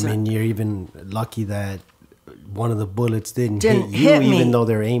traumatized. I mean, you're even lucky that one of the bullets didn't Didn't hit you, hit me. even though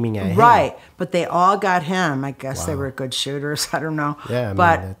they're aiming at him. Right, but they all got him. I guess they Wow. were good shooters. I don't know. Yeah, I mean,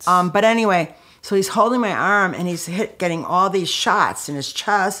 but that's- but anyway, so he's holding my arm and he's getting all these shots in his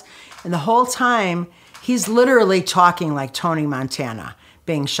chest, and the whole time he's literally talking like Tony Montana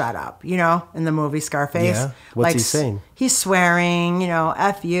being shot up. You know, in the movie Scarface. Yeah? What's like, he saying? He's swearing. You know,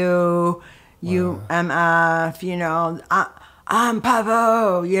 F you, you MF. You know, I'm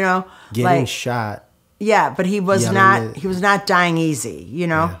Pavo. You know, Getting like, shot. yeah, but he was Yelling not. it. He was not dying easy. You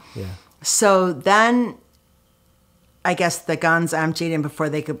know. Yeah. So then, I guess the gun's emptied, and before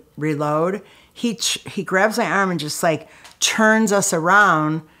they could reload, he grabs my arm and just like turns us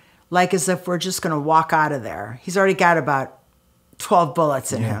around, like as if we're just gonna walk out of there. He's already got about 12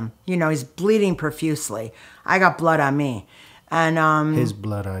 bullets in him. You know, he's bleeding profusely. I got blood on me, and His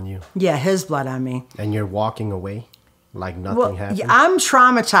blood on you. yeah, his blood on me. And you're walking away like nothing Well, happened. yeah, I'm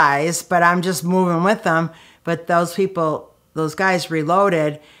traumatized, but I'm just moving with them. But those people, those guys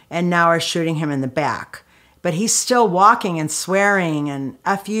reloaded and now are shooting him in the back. But he's still walking and swearing and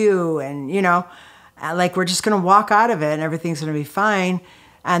F you, and, you know, like we're just going to walk out of it and everything's going to be fine.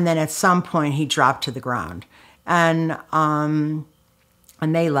 And then at some point he dropped to the ground, and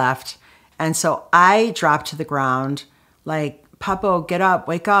they left. And so I dropped to the ground like, Papo, get up,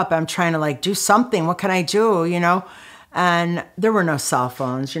 wake up. I'm trying to like do something. What can I do? You know? And there were no cell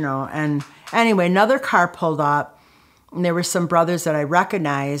phones, you know. And anyway, another car pulled up, and there were some brothers that I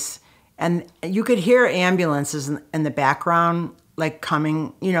recognized, and you could hear ambulances in the background, like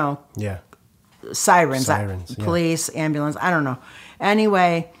coming, you know, Yeah. sirens, Sirens, yeah. police, ambulance, I don't know.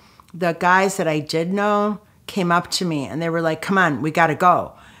 Anyway, the guys that I did know came up to me, and they were like, come on, we got to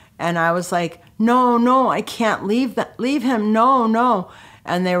go. And I was like, no, I can't leave him, no.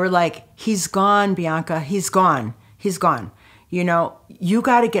 And they were like, he's gone, Bianca, he's gone. You know, you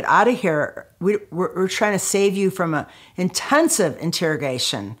got to get out of here. We're trying to save you from an intensive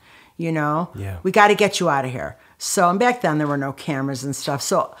interrogation, you know. Yeah. We got to get you out of here. So, and back then there were no cameras and stuff.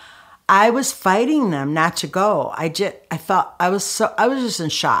 So I was fighting them not to go. I was just in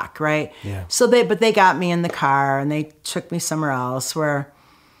shock, right? Yeah. So they got me in the car, and they took me somewhere else where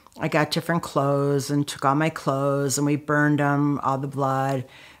I got different clothes and took all my clothes, and we burned them, all the blood.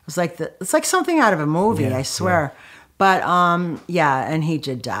 It's like something out of a movie, Yeah, I swear. But yeah, and he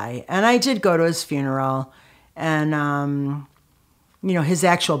did die. And I did go to his funeral, and you know, his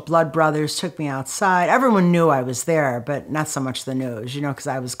actual blood brothers took me outside. Everyone knew I was there, but not so much the news, you know, because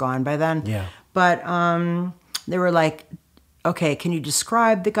I was gone by then. Yeah. But they were like, okay, can you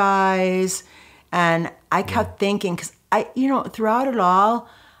describe the guys? And I kept thinking, because you know, throughout it all,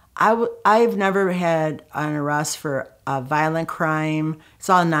 I've never had an arrest for a violent crime. It's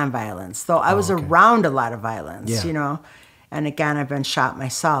all nonviolence, though I was around a lot of violence, Yeah. you know. And again, I've been shot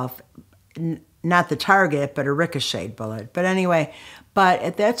myself. Not the target, but a ricocheted bullet. But anyway,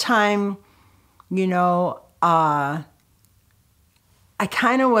 at that time, you know, I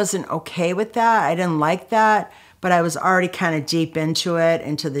kind of wasn't okay with that. I didn't like that, but I was already kind of deep into it,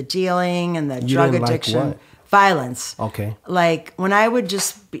 into the dealing and the drug didn't like addiction. what? Violence. Okay. Like when I would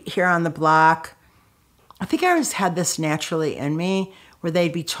just be here on the block, I think I always had this naturally in me where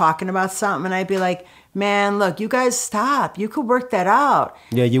they'd be talking about something and I'd be like, man, look, you guys stop. You could work that out.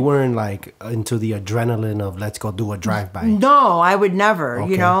 Yeah, you weren't like into the adrenaline of let's go do a drive-by. No, I would never,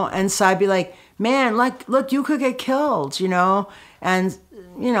 Okay. you know? And so I'd be like, man, like, look, you could get killed, you know? And,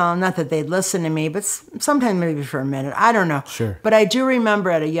 you know, not that they'd listen to me, but sometimes maybe for a minute. I don't know. Sure. But I do remember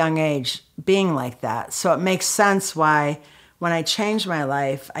at a young age being like that. So it makes sense why when I changed my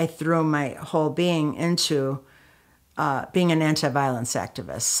life, I threw my whole being into being an anti-violence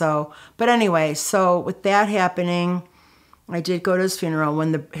activist. So, but anyway, so with that happening, I did go to his funeral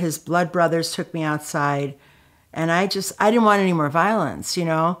when his blood brothers took me outside, and I didn't want any more violence, you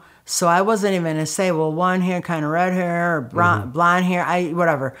know? So I wasn't even going to say, well, one hair, kind of red hair, or blonde hair,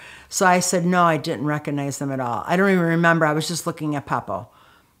 whatever. So I said, no, I didn't recognize them at all. I don't even remember. I was just looking at Papo.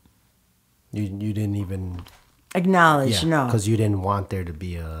 You didn't even acknowledge, no. Because you didn't want there to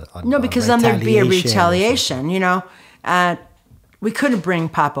be no, because then there'd be a retaliation, you know. And we couldn't bring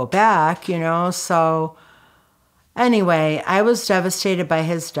Papo back, you know. So anyway, I was devastated by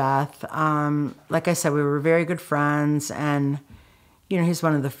his death. Like I said, we were very good friends, and you know, he's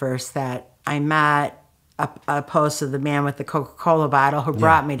one of the first that I met, opposed to the man with the Coca-Cola bottle who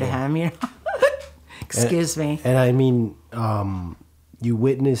brought me to him, you know. Excuse me. And I mean, you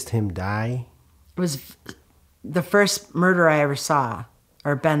witnessed him die? It was the first murder I ever saw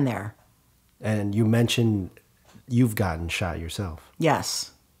or been there. And you mentioned you've gotten shot yourself.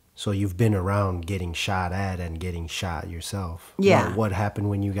 Yes. So you've been around getting shot at and getting shot yourself. Yeah. What happened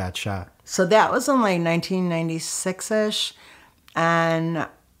when you got shot? So that was in like 1996-ish. And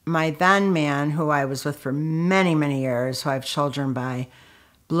my then man, who I was with for many, many years, who I have children by,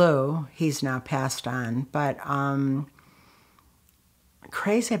 Blue, he's now passed on. But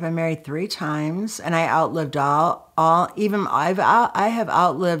crazy, I've been married 3 times, and I outlived I have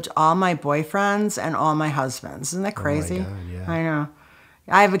outlived all my boyfriends and all my husbands. Isn't that crazy? Oh my God, yeah. I know.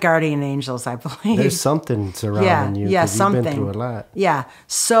 I have a guardian angels, I believe. There's something surrounding you. Yeah, 'cause something. You've been through a lot. Yeah.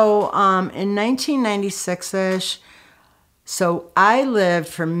 So in 1996-ish, so I lived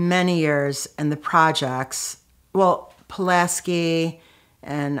for many years in the projects. Well, Pulaski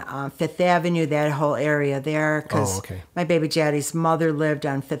and Fifth Avenue, that whole area there, because my baby daddy's mother lived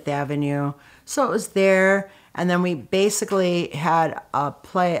on Fifth Avenue. So it was there. And then we basically had a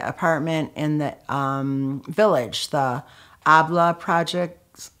play apartment in the village, the Abla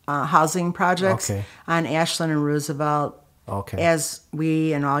projects, housing projects on Ashland and Roosevelt. Okay. As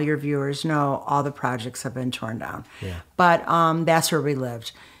we and all your viewers know, all the projects have been torn down. Yeah. But that's where we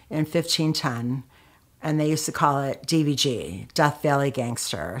lived in 1510. And they used to call it DVG, Death Valley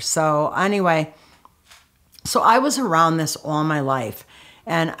Gangster. So anyway, so I was around this all my life.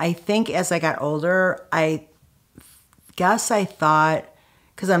 And I think as I got older, I guess I thought,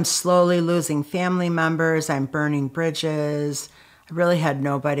 because I'm slowly losing family members, I'm burning bridges. I really had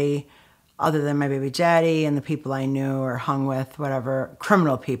nobody other than my baby daddy and the people I knew or hung with, whatever,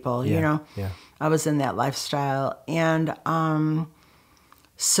 criminal people, you know? Yeah. I was in that lifestyle. And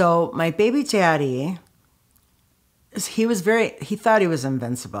so my baby daddy, he thought he was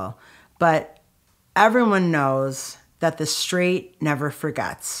invincible. But everyone knows that the street never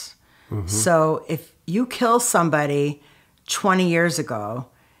forgets. Mm-hmm. So if you kill somebody 20 years ago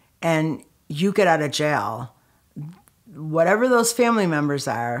and you get out of jail, whatever those family members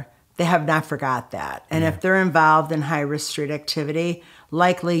are, they have not forgot that. And if they're involved in high-risk street activity,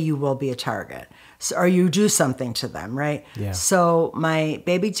 likely you will be a target. So, or you do something to them, right? Yeah. So my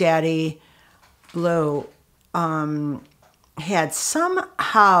baby daddy, Blue, had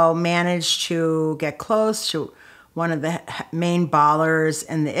somehow managed to get close to one of the main ballers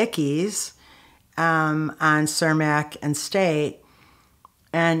in the Ickies on Cermak and State,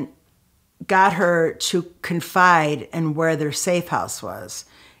 and got her to confide in where their safe house was.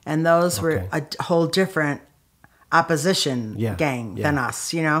 And those were a whole different opposition gang than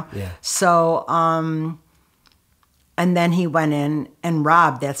us, you know? Yeah. So, and then he went in and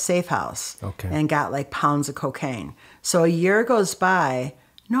robbed that safe house and got like pounds of cocaine. So a year goes by,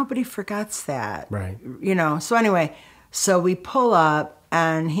 nobody forgets that. Right. You know, so anyway, so we pull up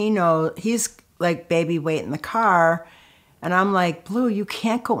and he's like, baby, wait in the car. And I'm like, Blue, you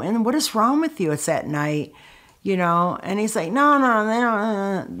can't go in. What is wrong with you? It's at night, you know? And he's like,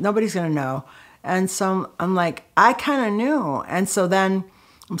 no, nobody's going to know. And so I'm like, I kind of knew. And so then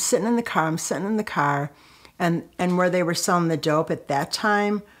I'm sitting in the car. And where they were selling the dope at that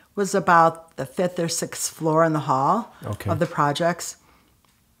time was about the 5th or 6th floor in the hall of the projects.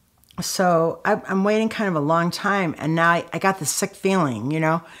 So I'm waiting kind of a long time. And now I got this sick feeling, you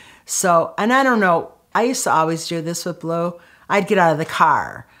know? So, and I don't know, I used to always do this with Blue. I'd get out of the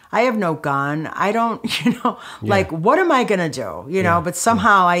car. I have no gun. I don't, you know, like, what am I going to do? You know, but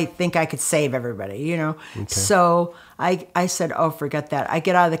somehow I think I could save everybody, you know? Okay. So I said, oh, forget that. I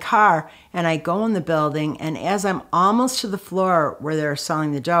get out of the car and I go in the building. And as I'm almost to the floor where they're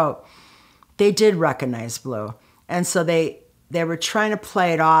selling the dope, they did recognize Blue. And so they were trying to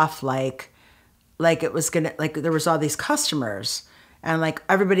play it off like it was going to, like there was all these customers. And like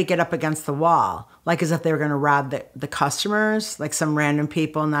everybody get up against the wall, like as if they were going to rob the customers, like some random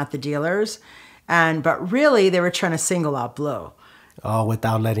people, not the dealers. But really they were trying to single out Blue. Oh,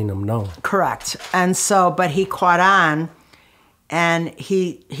 without letting them know. Correct. And so, but he caught on, and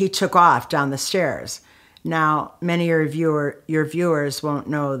he took off down the stairs. Now, many of your viewers won't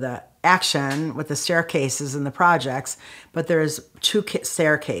know the action with the staircases in the projects, but there's 2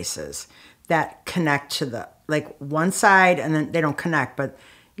 staircases that connect to the, like, one side, and then they don't connect, but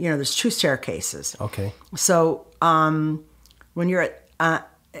there's 2 staircases. Okay. So when you're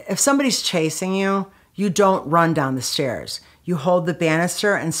if somebody's chasing you, you don't run down the stairs. You hold the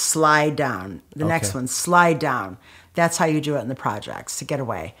banister and slide down. The next one, slide down. That's how you do it in the projects to get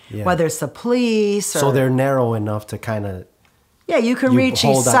away. Yeah. Whether it's the police or... So they're narrow enough to kind of... Yeah, you can reach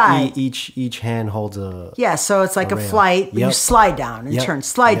each side. Each hand holds a... Yeah, so it's like a flight. Yep. You slide down and turn.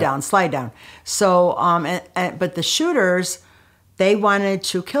 Slide down, slide down. So, but the shooters, they wanted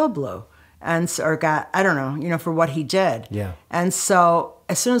to kill Blue. Or got, I don't know, for what he did. Yeah. And so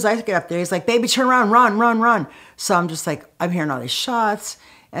as soon as I get up there, he's like, baby, turn around, run, run, run. So I'm just like, I'm hearing all these shots.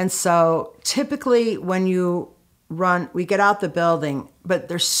 And so typically when you run, we get out the building, but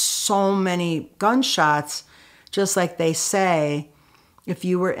there's so many gunshots, just like they say, if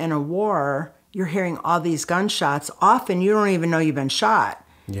you were in a war, you're hearing all these gunshots. Often you don't even know you've been shot.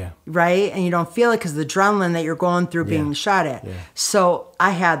 Yeah. Right? And you don't feel it because the adrenaline that you're going through being shot at. Yeah. So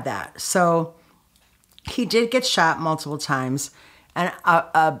I had that. So he did get shot multiple times, and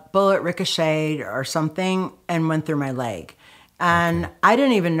a bullet ricocheted or something and went through my leg. And I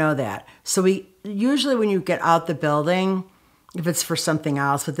didn't even know that. So usually when you get out the building, if it's for something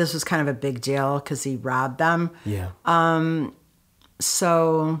else, but this was kind of a big deal because he robbed them. Yeah.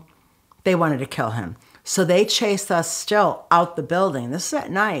 So they wanted to kill him. So they chased us still out the building. This is at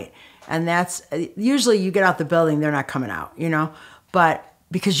night. And that's, usually you get out the building, they're not coming out, But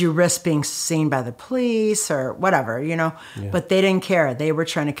because you risk being seen by the police or whatever, Yeah. But they didn't care. They were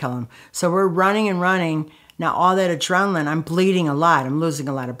trying to kill him. So we're running and running. Now all that adrenaline, I'm bleeding a lot. I'm losing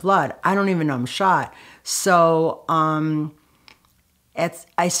a lot of blood. I don't even know I'm shot. So I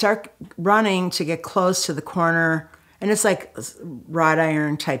start running to get close to the corner. And it's like wrought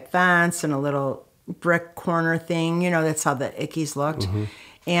iron type fence and a little brick corner thing, that's how the Ickies looked. Mm-hmm.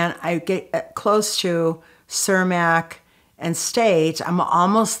 And I get close to Cermak and State. I'm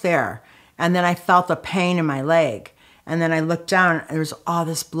almost there. And then I felt the pain in my leg. And then I looked down, and there was all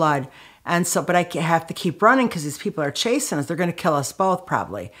this blood. And so, but I have to keep running because these people are chasing us. They're going to kill us both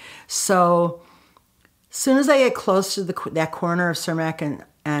probably. So as soon as I get close to that corner of Cermak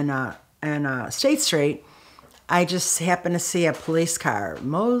and State Street, I just happen to see a police car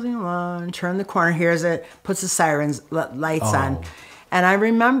moseying along, turn the corner, hears it, puts the sirens, lights on. And I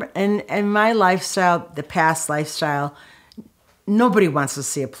remember, in my lifestyle, the past lifestyle, nobody wants to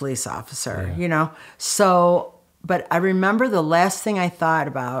see a police officer, So, but I remember the last thing I thought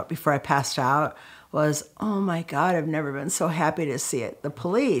about before I passed out was, oh my God, I've never been so happy to see it. The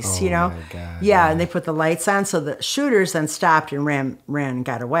police, My God, Yeah, and they put the lights on, so the shooters then stopped and ran and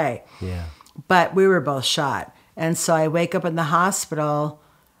got away. Yeah. But we were both shot. And so I wake up in the hospital,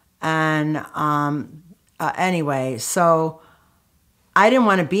 and anyway, so I didn't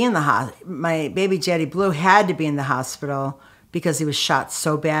want to be in the hospital. My baby daddy Blue had to be in the hospital because he was shot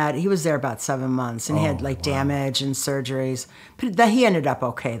so bad. He was there about 7 months, and he had damage and surgeries. But he ended up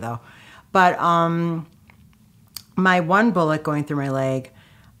okay though. But my one bullet going through my leg,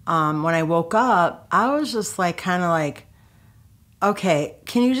 when I woke up, I was just okay,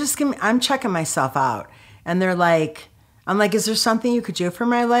 can you just give me, I'm checking myself out. And they're like, I'm like, is there something you could do for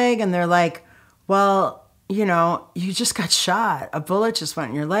my leg? And they're like, well, you just got shot. A bullet just went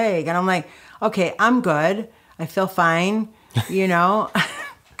in your leg. And I'm like, okay, I'm good. I feel fine,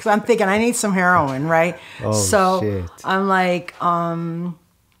 because I'm thinking I need some heroin, right? Shit. I'm like,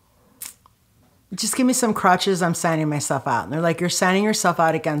 just give me some crutches. I'm signing myself out. And they're like, you're signing yourself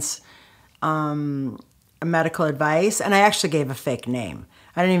out against medical advice. And I actually gave a fake name.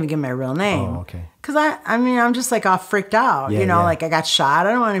 I didn't even give my real name. Oh, okay. Because I'm just all freaked out, like I got shot.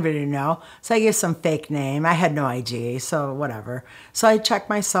 I don't want anybody to know. So I gave some fake name. I had no ID, so whatever. So I checked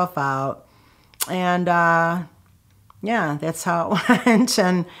myself out, and that's how it went.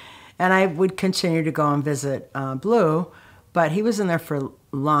 And I would continue to go and visit Blue, but he was in there for a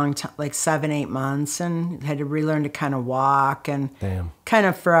long time, like 7-8 months, and had to relearn to kind of walk and kind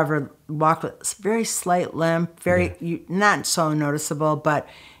of forever walk with very slight limp, not so noticeable, but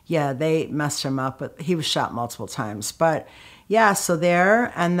yeah, they messed him up, but he was shot multiple times. But yeah, so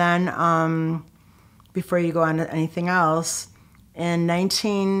there, and then before you go on to anything else, in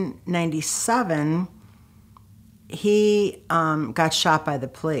 1997, he got shot by the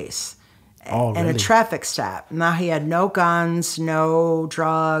police. Oh, in a really? traffic stop. Now he had no guns, no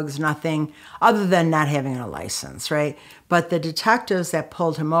drugs, nothing other than not having a license, right? But the detectives that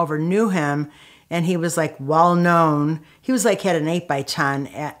pulled him over knew him, and he was like well known. He was like had an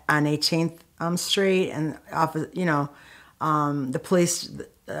 8x10 on 18th Street, and off of, the police,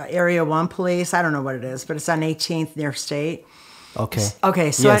 Area 1 police. I don't know what it is, but it's on 18th near State. Okay.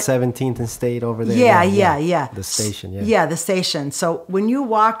 Okay, so yeah, 17th and State over there. Yeah. The station, yeah. Yeah, the station. So when you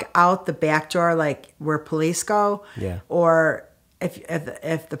walk out the back door, like where police go, Yeah. or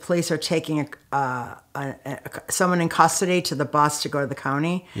if the police are taking someone in custody to the bus to go to the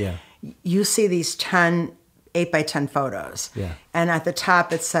county, Yeah. you see these 8x10 photos. Yeah. And at the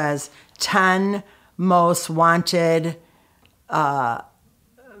top it says 10 most wanted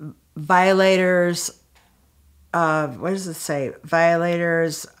violators of, what does it say?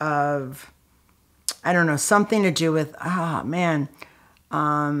 Violators of, I don't know, something to do with,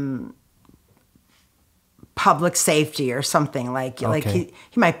 public safety or something. Like Okay.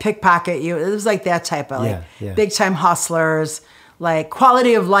 he might pickpocket you. It was like that type of Yeah. big time hustlers, like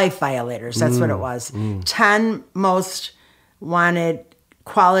quality of life violators. That's what it was. 10 most wanted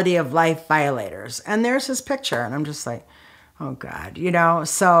quality of life violators. And there's his picture. And I'm just like, oh God,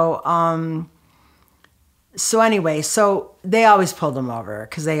 So anyway, so they always pulled him over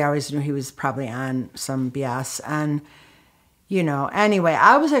because they always knew he was probably on some BS. And, anyway,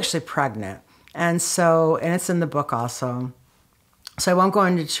 I was actually pregnant. And it's in the book also. So I won't go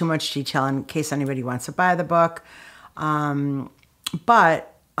into too much detail in case anybody wants to buy the book.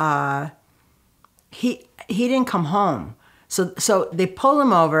 But he didn't come home. So they pulled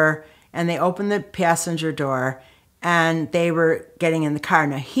him over and they opened the passenger door and they were getting in the car.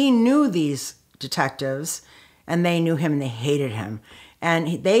 Now, he knew these detectives, and they knew him, and they hated him,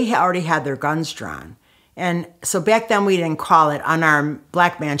 and they already had their guns drawn. And so back then we didn't call it unarmed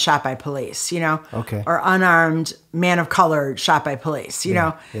black man shot by police, Okay. or unarmed man of color shot by police,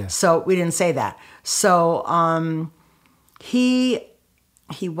 Yeah. So we didn't say that. So he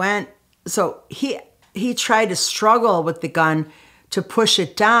went. So he tried to struggle with the gun to push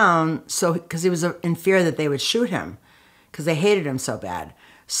it down, so because he was in fear that they would shoot him because they hated him so bad.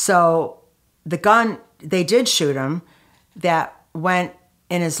 So the gun, they did shoot him, that went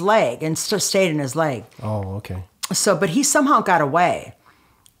in his leg and still stayed in his leg. Oh, okay. So, but he somehow got away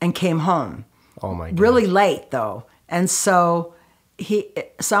and came home. Oh my God. Really late though. And so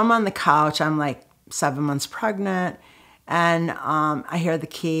I'm on the couch, I'm like 7 months pregnant, and I hear the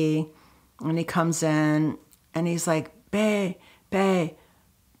key, and he comes in and he's like, bae,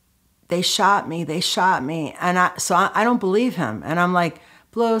 they shot me. And I don't believe him. And I'm like,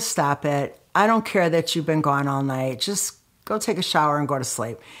 Blue, stop it. I don't care that you've been gone all night. Just go take a shower and go to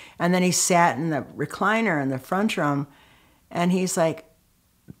sleep. And then he sat in the recliner in the front room, and he's like,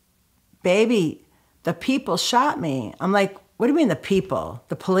 baby, the people shot me. I'm like, what do you mean the people?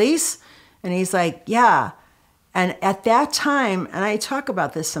 The police? And he's like, yeah. And at that time, and I talk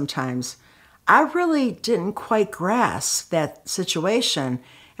about this sometimes, I really didn't quite grasp that situation.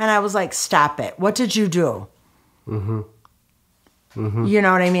 And I was like, stop it. What did you do? Mm-hmm. Mm-hmm. You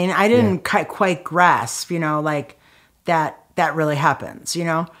know what I mean? I didn't quite grasp, like that really happens,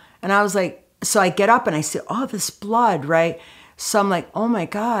 And I was like, so I get up and I see, oh, this blood, right? So I'm like, oh my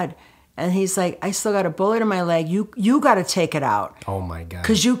God. And he's like, I still got a bullet in my leg. You got to take it out. Oh my God.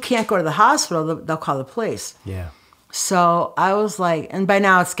 Because you can't go to the hospital. They'll call the police. Yeah. So I was like, and by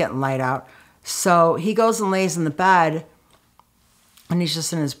now it's getting light out. So he goes and lays in the bed, and he's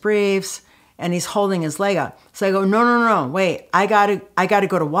just in his briefs, and he's holding his leg up. So I go, no, wait, I gotta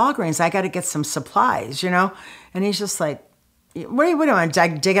go to Walgreens. I gotta get some supplies, And he's just like, what do you want?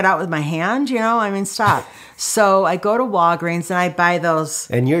 Dig it out with my hand? I mean, stop. So I go to Walgreens and I buy those.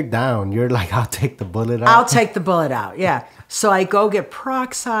 And you're down. You're like, I'll take the bullet out. I'll take the bullet out, yeah. So I go get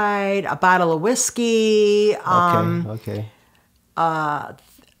peroxide, a bottle of whiskey, Okay.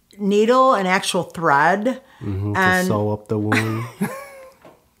 needle, an actual thread. Mm-hmm, and to sew up the wound.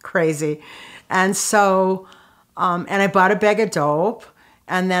 Crazy. And so, and I bought a bag of dope,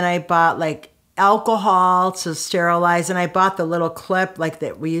 and then I bought like alcohol to sterilize, and I bought the little clip like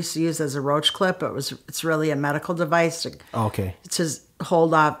that we used to use as a roach clip. It's really a medical device to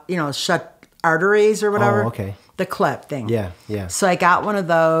hold off, shut arteries or whatever. Oh, okay. The clip thing. Yeah. So I got one of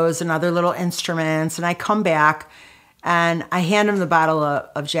those and other little instruments, and I come back and I hand him the bottle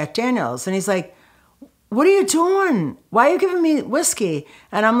of Jack Daniels, and he's like, what are you doing? Why are you giving me whiskey?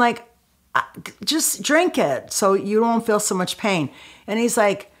 And I'm like, just drink it so you don't feel so much pain. And he's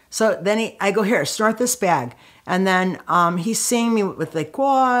like, so then I go, here, snort this bag. And then he's seeing me with like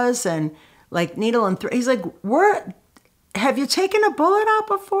gauze and like needle and he's like, have you taken a bullet out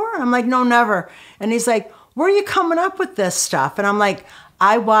before? I'm like, no, never. And he's like, where are you coming up with this stuff? And I'm like,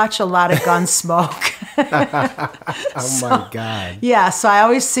 I watch a lot of Gunsmoke. Oh my God. Yeah, so I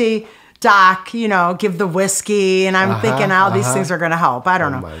always see Doc, you know, give the whiskey, and I'm thinking, these things are going to help. I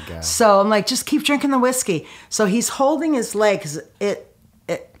don't know. My God. So I'm like, just keep drinking the whiskey. So he's holding his leg, 'cause it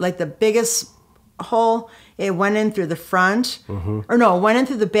like the biggest hole, it went in through the front, or no, it went in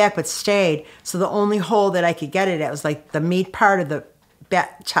through the back, but stayed. So the only hole that I could get it at was like the meat part of the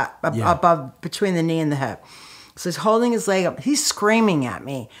back top, above, between the knee and the hip. So he's holding his leg up. He's screaming at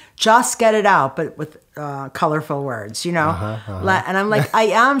me, just get it out, but with colorful words, you know. And I'm like, I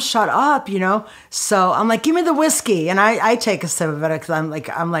am, shut up, you know. So I'm like, give me the whiskey. And I take a sip of it because I'm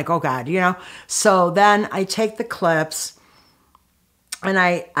like, oh God, you know. So then I take the clips and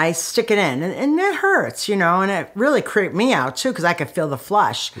I stick it in. And it hurts, you know. And it really creeped me out too because I could feel the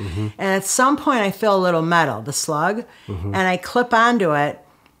flush. And at some point I feel a little metal, the slug. And I clip onto it.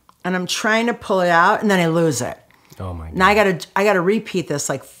 And I'm trying to pull it out, and then I lose it. Oh my God. Now I gotta repeat this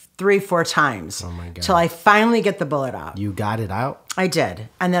like 3-4 times. Oh my God. Till I finally get the bullet out. You got it out? I did.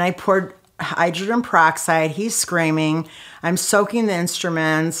 And then I poured hydrogen peroxide. He's screaming. I'm soaking the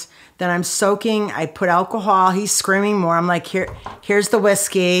instruments. Then I put alcohol. He's screaming more. I'm like, here's the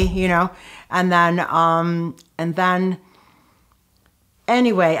whiskey, you know. And then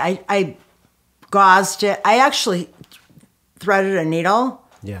anyway, I gauzed it. I actually threaded a needle.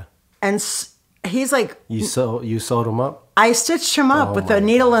 Yeah. And he's like... You sewed him up? I stitched him up with a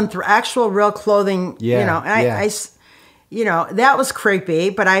needle and actual real clothing, you know. And I, you know, that was creepy,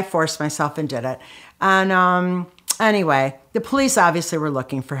 but I forced myself and did it. And anyway, the police obviously were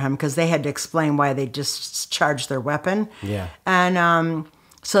looking for him because they had to explain why they discharged their weapon. Yeah. And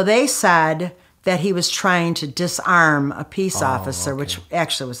so they said that he was trying to disarm a peace officer, which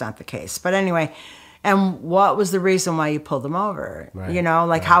actually was not the case. But anyway... And what was the reason why you pulled him over? Right, you know,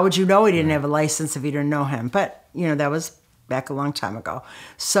 like how would you know he didn't have a license if you didn't know him? But, you know, that was back a long time ago.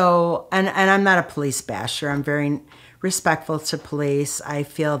 So, and I'm not a police basher. I'm very respectful to police. I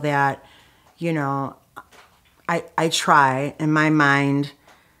feel that, you know, I try in my mind.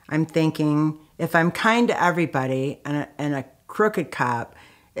 I'm thinking if I'm kind to everybody and a crooked cop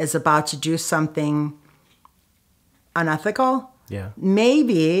is about to do something unethical, yeah.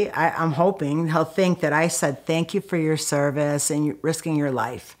 Maybe, I'm hoping, he'll think that I said thank you for your service and you risking your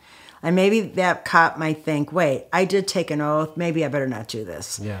life. And maybe that cop might think, wait, I did take an oath. Maybe I better not do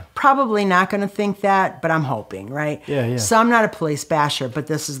this. Yeah. Probably not going to think that, but I'm hoping, right? Yeah, yeah. So I'm not a police basher, but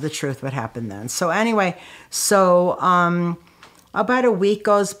this is the truth what happened then. So anyway, so about a week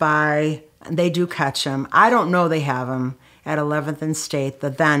goes by. And they do catch him. I don't know they have him at 11th and State, the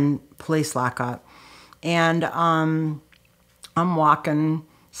then police lockup. And... I'm walking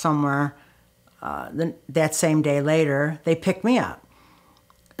somewhere that same day later. They picked me up.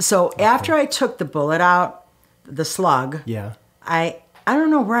 So after I took the bullet out, the slug, yeah. I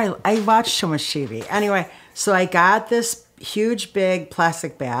don't know where I watched too much TV. Anyway, so I got this huge, big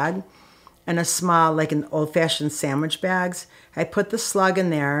plastic bag and a small, like an old-fashioned sandwich bags. I put the slug in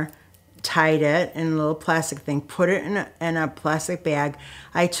there, tied it in a little plastic thing, put it in a plastic bag.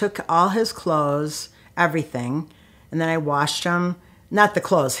 I took all his clothes, everything, and then I washed him, not the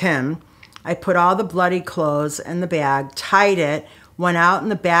clothes, him. I put all the bloody clothes in the bag, tied it, went out in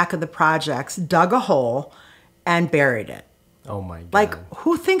the back of the projects, dug a hole, and buried it. Oh my God. Like,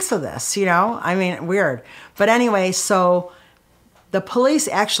 who thinks of this, you know? I mean, weird. But anyway, so the police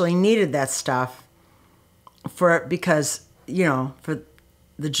actually needed that stuff because, you know, for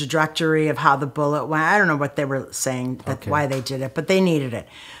the trajectory of how the bullet went. I don't know what they were saying, why they did it, but they needed it.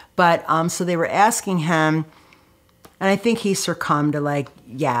 But so they were asking him... And I think he succumbed to like,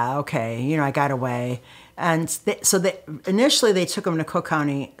 yeah, okay, you know, I got away. And so initially they took him to Cook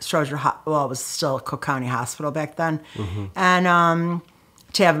County, it was still Cook County Hospital back then. And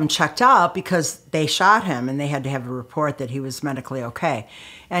to have him checked out because they shot him and they had to have a report that he was medically okay.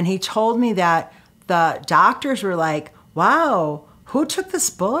 And he told me that the doctors were like, wow, who took this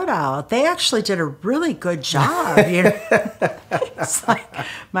bullet out? They actually did a really good job. You know? It's like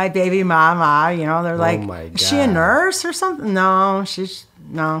my baby mama, you know, they're like, my is she a God. nurse or something? No,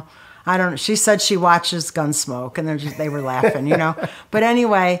 I don't know. She said she watches Gunsmoke and they were laughing, you know. But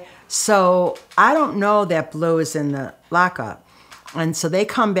anyway, so I don't know that Blue is in the lockup. And so they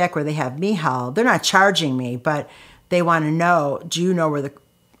come back where they have me held. They're not charging me, but they want to know, do you know where the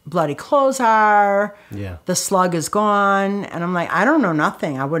bloody clothes are? Yeah. The slug is gone. And I'm like, I don't know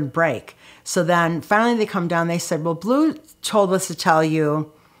nothing. I wouldn't break. So then finally they come down. They said, well, Blue told us to tell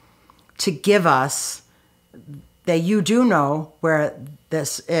you to give us that you do know where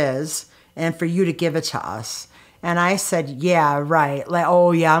this is and for you to give it to us. And I said, yeah, right. Like,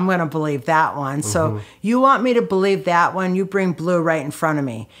 oh, yeah, I'm going to believe that one. So you want me to believe that one? You bring Blue right in front of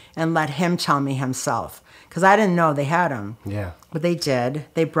me and let him tell me himself. Because I didn't know they had him. Yeah. But they did.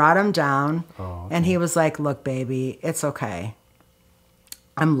 They brought him down. Oh, And he was like, look, baby, it's okay.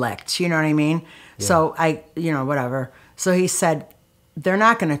 I'm licked. You know what I mean? Yeah. So whatever. So he said, they're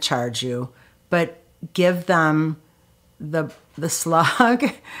not going to charge you, but give them the slug.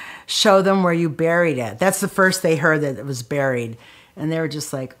 Show them where you buried it. That's the first they heard, that it was buried. And they were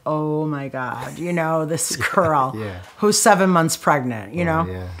just like, oh my God, this girl Yeah. who's 7 months pregnant,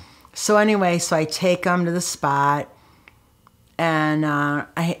 Yeah. So anyway, so I take them to the spot, and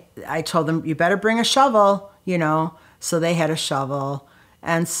I told them, you better bring a shovel, So they had a shovel.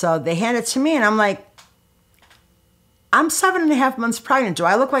 And so they handed it to me, and I'm like, I'm 7.5 months pregnant. Do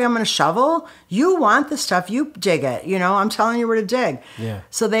I look like I'm going to shovel? You want the stuff, you dig it. I'm telling you where to dig. Yeah.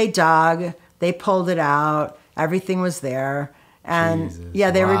 So they dug, they pulled it out, everything was there. And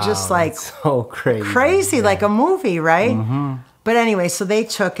Jesus. they were Wow, just like, that's so crazy. crazy, Yeah. like a movie, right? Mm-hmm. But anyway, so they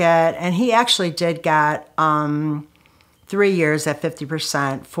took it, and he actually did get 3 years at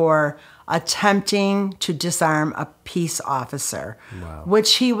 50% for attempting to disarm a peace officer, Wow.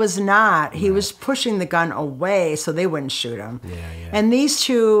 which he was not. He was pushing the gun away so they wouldn't shoot him. Yeah. And these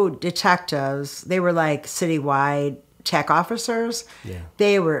two detectives, they were like citywide tech officers. Yeah.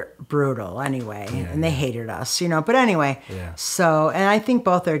 They were brutal anyway, and they hated us, But anyway, Yeah. so, and I think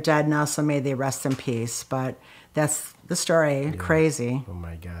both are dead now, so may they rest in peace. But that's the story. Crazy. Oh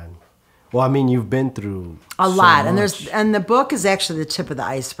my God. Well, I mean, you've been through A so lot, much. and the book is actually the tip of the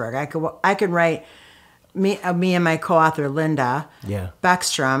iceberg. I could write me and my co-author Linda Yeah.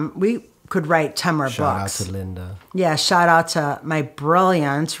 Beckstrom. We could write 10 more Shout books. out to Linda. Yeah, shout out to my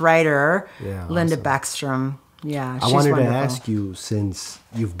brilliant writer, Yeah, Linda awesome. Beckstrom. Yeah, I she's wanted wonderful. to ask you, since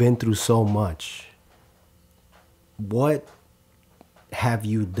you've been through so much, what have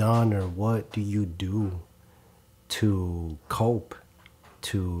you done, or what do you do to cope,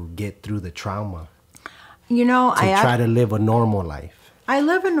 to get through the trauma, to try to live a normal life? I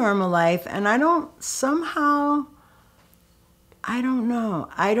live a normal life, and I don't know.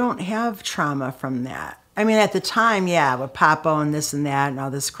 I don't have trauma from that. I mean, at the time, with Papo and this and that and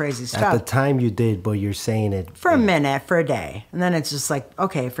all this crazy stuff. At the time you did, but you're saying it For a minute, for a day. And then it's just like,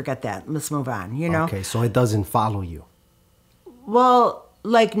 okay, forget that. Let's move on, Okay, so it doesn't follow you. Well,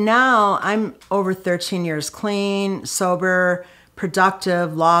 like now, I'm over 13 years clean, sober,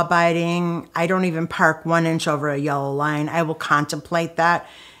 productive, law-abiding. I don't even park 1 inch over a yellow line. I will contemplate that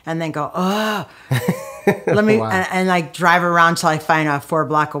and then go, oh, let me, Wow. and like drive around till I find a 4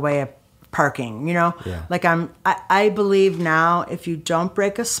 block away parking, Yeah. Like I believe now, if you don't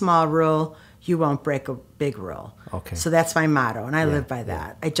break a small rule, you won't break a big rule. Okay. So that's my motto, and I live by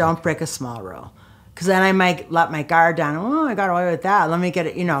that. I don't break a small rule. Because then I might let my guard down. Oh, I got away with that. Let me get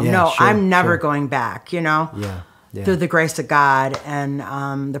it. No, sure, I'm never sure. going back, Yeah. through the grace of God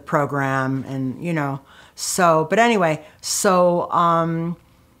and the program. And, so, but anyway,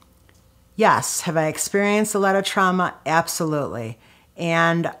 yes, have I experienced a lot of trauma? Absolutely.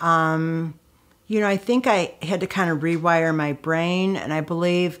 And, I think I had to kind of rewire my brain. And I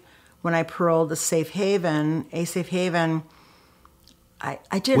believe when I paroled to a safe haven, I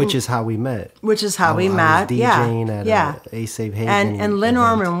didn't. Which is how we met. Which is how we I was met. DJing at yeah. a Safe Haven. And Lynn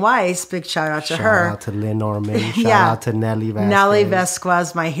event. Orman Weiss, big shout out to Shout her. out to Lynn Orman. Shout Yeah. out to Nelly Vasquez. Nelly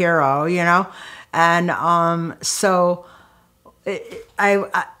Vasquez, my hero, And so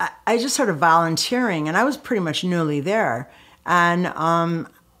I just started volunteering, and I was pretty much newly there. And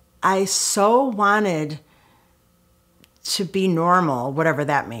I so wanted to be normal, whatever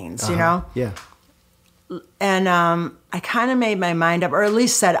that means, Yeah. And I kind of made my mind up, or at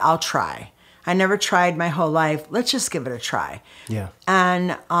least said, I'll try. I never tried my whole life. Let's just give it a try. Yeah.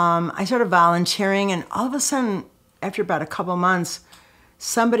 And I started volunteering, and all of a sudden, after about a couple months,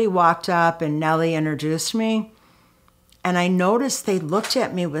 somebody walked up and Nellie introduced me. And I noticed they looked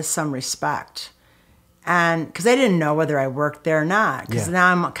at me with some respect. And because they didn't know whether I worked there or not. Because Yeah.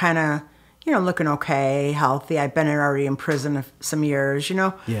 now I'm kind of, looking okay, healthy. I've been already in prison some years,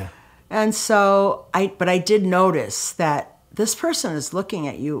 Yeah. And so but I did notice that this person is looking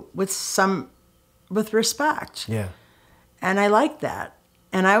at you with respect. Yeah. And I liked that.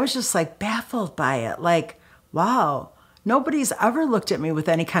 And I was just like baffled by it. Like, wow, nobody's ever looked at me with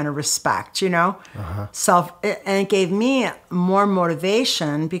any kind of respect, and it gave me more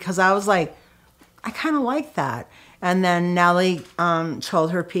motivation, because I was like, I kind of like that. And then Nellie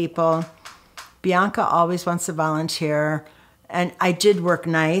told her people, Bianca always wants to volunteer. And I did work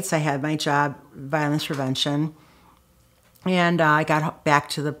nights. I had my job, violence prevention. And I got back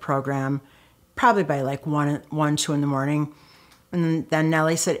to the program probably by like 2 in the morning. And then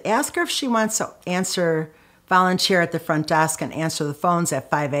Nellie said, ask her if she wants to volunteer at the front desk and answer the phones at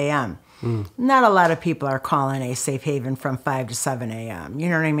 5 a.m. Not a lot of people are calling a safe haven from 5 to 7 a.m. You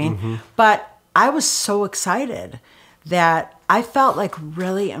know what I mean? But I was so excited that I felt like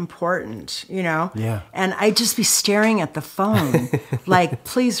really important, you know? Yeah. And I'd just be staring at the phone, like,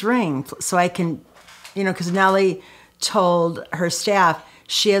 please ring so I can, you know, because Nellie told her staff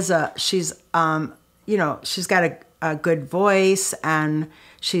she's got a good voice and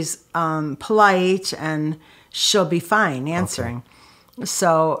she's polite and she'll be fine answering. Okay.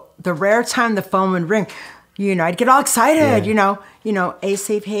 So the rare time the phone would ring, you know, I'd get all excited, you know, A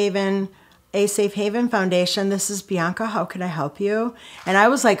Safe Haven Foundation. This is Bianca. How can I help you? And I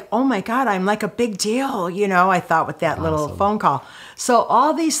was like, oh my God, I'm like a big deal. You know, I thought with that little phone call. So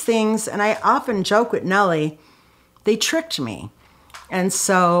all these things, and I often joke with Nellie, they tricked me. And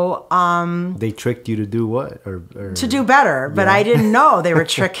so they tricked you to do what? Or to do better, but I didn't know they were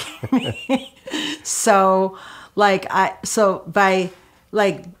tricking me. So by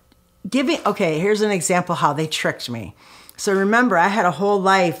giving, okay, here's an example how they tricked me. So remember, I had a whole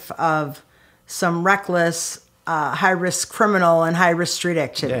life of some reckless, high-risk criminal and high-risk street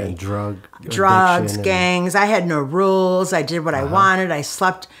activity. Yeah, drugs, gangs. I had no rules. I did what I wanted. I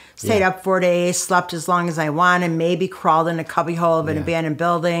stayed up 4 days, slept as long as I wanted, maybe crawled in a cubbyhole of an abandoned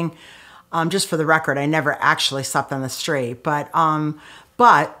building. Just for the record, I never actually slept on the street. But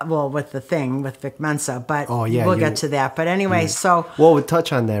with Vic Mensa, but we'll get to that. But anyway, so... Well, we'll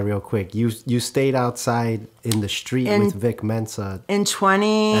touch on that real quick. You stayed outside in the street with Vic Mensa. In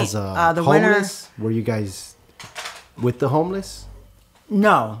 20... As the homeless? Were you guys with the homeless?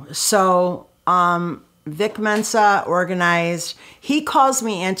 No. So, Vic Mensa organized... He calls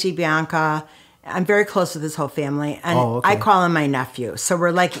me Auntie Bianca. I'm very close with his whole family, and I call him my nephew. So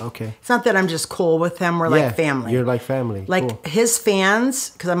we're like, it's not that I'm just cool with him. We're like family. You're like family. Like cool. His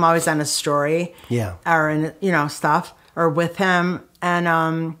fans, because I'm always on a story, or in stuff, or with him,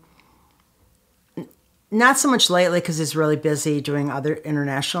 and not so much lately because he's really busy doing other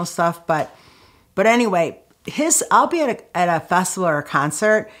international stuff. But anyway, I'll be at a festival or a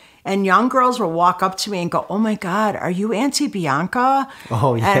concert. And young girls will walk up to me and go, oh my God, are you Auntie Bianca?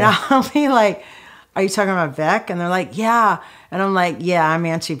 Oh, yeah. And I'll be like, are you talking about Vic? And they're like, yeah. And I'm like, yeah, I'm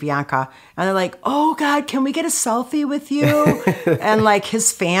Auntie Bianca. And they're like, oh God, can we get a selfie with you? And like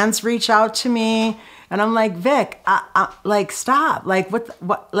his fans reach out to me. And I'm like, Vic, like, stop. Like,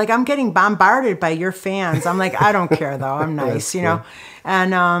 what? Like, I'm getting bombarded by your fans. I'm like, I don't care though. I'm nice, you know?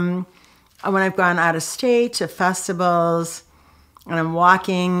 And when I've gone out of state to festivals, and I'm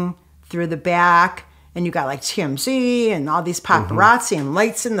walking through the back, and you got like TMZ and all these paparazzi and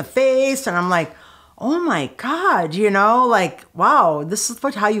lights in the face, and I'm like, oh my God, you know, like, wow, this is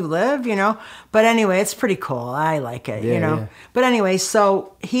how you live, you know? But anyway, it's pretty cool. I like it, you know? Yeah. But anyway,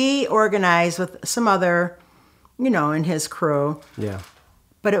 so he organized with some other, you know, in his crew. Yeah.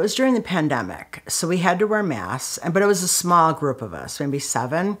 But it was during the pandemic, so we had to wear masks, but it was a small group of us, maybe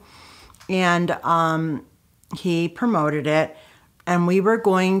 7. And he promoted it. And we were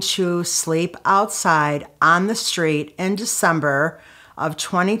going to sleep outside on the street in December of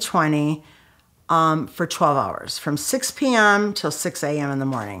 2020 for 12 hours, from 6 p.m. till 6 a.m. in the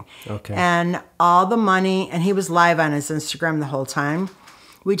morning. Okay. And all the money, and he was live on his Instagram the whole time.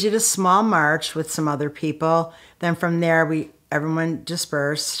 We did a small march with some other people. Then from there, everyone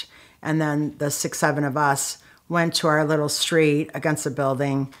dispersed. And then the 6, 7 of us went to our little street against a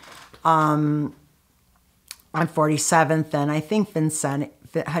building on 47th, and I think how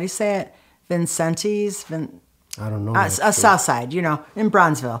do you say it? Vincenti's? I don't know. South side, you know, in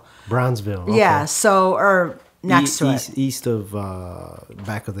Bronzeville. Bronzeville, okay. Yeah, so, or next to it. East of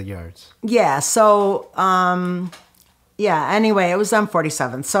back of the yards. Yeah, so, anyway, it was on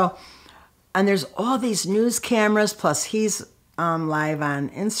 47th. So, and there's all these news cameras, plus he's live on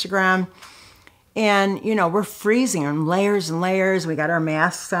Instagram. And, you know, we're freezing in layers and layers. We got our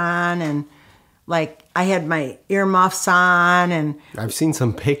masks on, and like I had my earmuffs on, and I've seen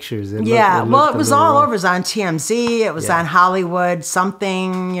some pictures. It was all over. It was on TMZ. It was on Hollywood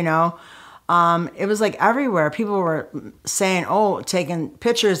something, you know. It was like everywhere. People were saying, taking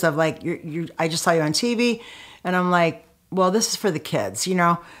pictures of like I just saw you on TV, and I'm like, well, this is for the kids, you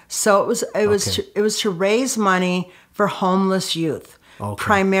know. So it was to raise money for homeless youth,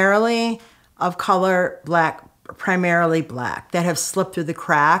 primarily of color, primarily black, that have slipped through the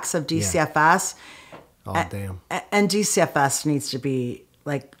cracks of DCFS. Oh, damn. And DCFS needs to be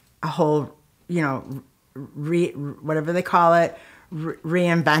like a whole, you know, whatever they call it,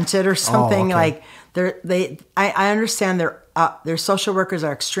 reinvented or something. okay. Like I understand their social workers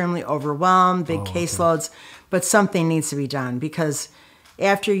are extremely overwhelmed, big caseloads, but something needs to be done because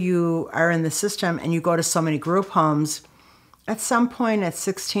after you are in the system and you go to so many group homes, at some point at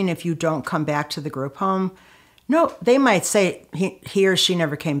 16, if you don't come back to the group home, no, they might say he or she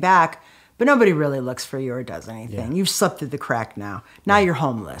never came back, but nobody really looks for you or does anything. Yeah. You've slipped through the crack now. Now you're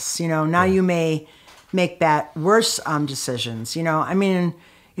homeless. Now you may make worse decisions. I mean,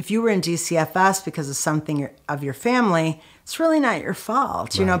 if you were in DCFS because of something of your family, it's really not your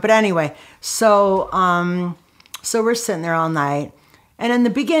fault, But anyway, so we're sitting there all night. And in the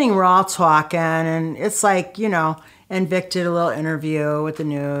beginning, we're all talking, and it's like, and Vic did a little interview with the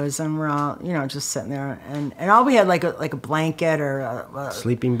news, and we're all, just sitting there, and all we had like a blanket or a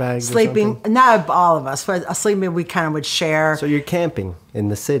Sleeping bag. Not all of us, but a sleeping bag we kind of would share. So you're camping in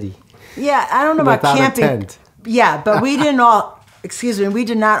the city. Yeah, I don't know about Without a camping. tent. Yeah, but we didn't all. Excuse me, we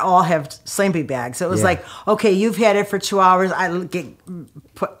did not all have sleeping bags. It was like, okay, you've had it for 2 hours. You're getting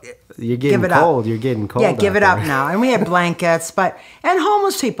give it cold. Up. You're getting cold. Yeah, give it out up there. now. And we had blankets, and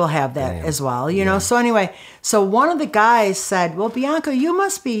homeless people have that as well, So anyway, so one of the guys said, well, Bianca, you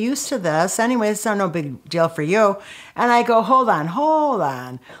must be used to this. Anyway, it's not no big deal for you. And I go, hold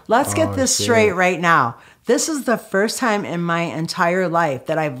on. Let's get this straight right now. This is the first time in my entire life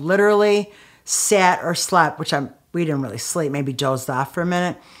that I've literally sat or slept, we didn't really sleep, maybe dozed off for a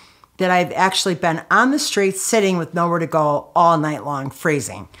minute, that I've actually been on the street sitting with nowhere to go all night long,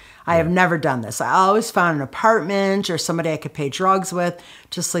 freezing. I have never done this. I always found an apartment or somebody I could pay drugs with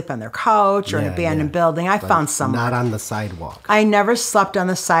to sleep on their couch or an abandoned building. I found someone. Not on the sidewalk. I never slept on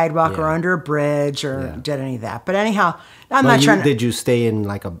the sidewalk or under a bridge or did any of that. But anyhow, I'm not trying to... Did you stay in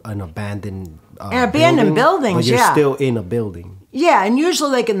like an abandoned abandoned buildings, but you're still in a building. Yeah, and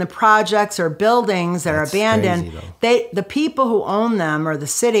usually like in the projects or buildings that are abandoned, the people who own them or the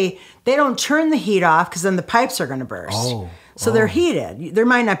city, they don't turn the heat off because then the pipes are going to burst. So they're heated. There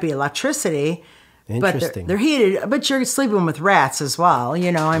might not be electricity, but they're heated. But you're sleeping with rats as well,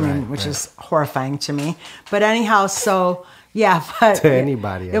 which is horrifying to me. But anyhow, so yeah, but to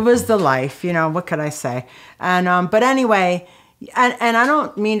anybody, it was the life. What could I say? And but anyway. And I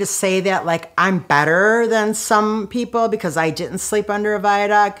don't mean to say that like I'm better than some people because I didn't sleep under a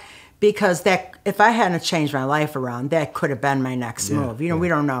viaduct, because that if I hadn't changed my life around, that could have been my next move. We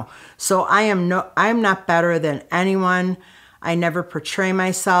don't know. So I'm not better than anyone. I never portray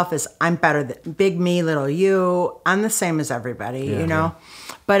myself as I'm better than big me, little you. I'm the same as everybody,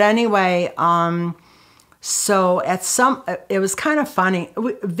 But anyway, so it was kind of funny.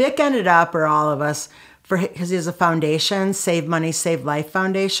 Vic ended up, or all of us, because he has a foundation, Save Money, Save Life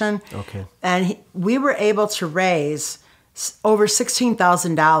Foundation. Okay. And we were able to raise over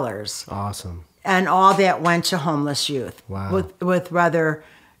 $16,000. Awesome. And all that went to homeless youth. Wow. With rather,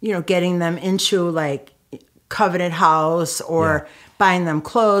 getting them into like Covenant House or buying them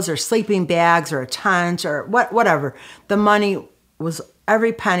clothes or sleeping bags or a tent or whatever. The money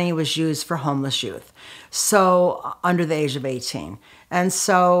every penny was used for homeless youth. So under the age of 18. And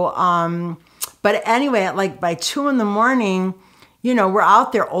so, but anyway, like by 2 a.m, we're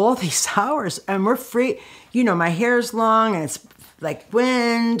out there all these hours and we're free. My hair's long and it's like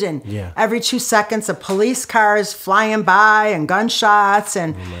wind and every 2 seconds a police car is flying by and gunshots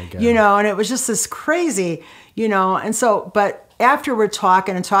and, and it was just this crazy, and so, but after we're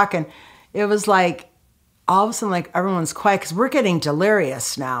talking, it was like, all of a sudden, like everyone's quiet because we're getting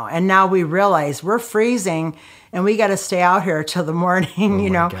delirious now. And now we realize we're freezing and we got to stay out here till the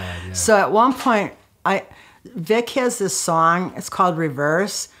morning, God, So at one point, Vic has this song. It's called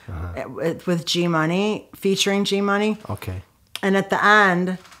Reverse with G Money, featuring G Money. Okay. And at the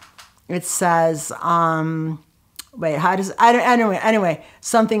end, it says, anyway,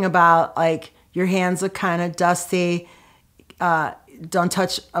 something about like your hands look kind of dusty. Don't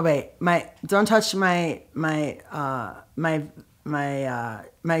touch my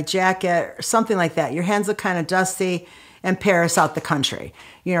jacket, or something like that. Your hands look kind of dusty, and Paris out the country,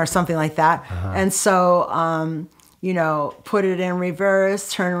 or something like that. And so, put it in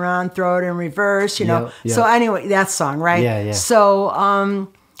reverse, turn around, throw it in reverse, So anyway, that song, right? Yeah. So,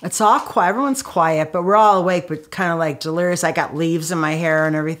 it's all quiet. Everyone's quiet, but we're all awake, but kind of like delirious. I got leaves in my hair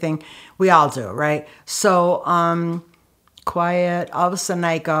and everything. We all do, right? So, quiet. All of a sudden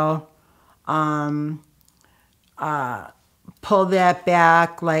I go, pull that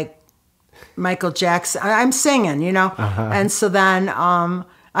back like Michael Jackson. I'm singing, And so then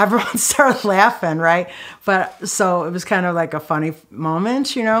everyone started laughing, right? But so it was kind of like a funny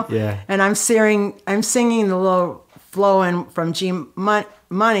moment, Yeah. And I'm singing the little flow in from G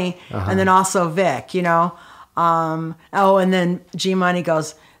Money and then also Vic, Oh, and then G Money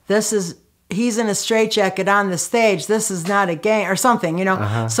goes, he's in a straitjacket on the stage. This is not a game or something, you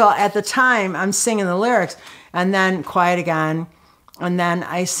know? So at the time I'm singing the lyrics and then Quiet Again. And then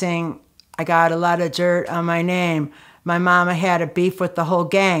I sing, I got a lot of dirt on my name. My mama had a beef with the whole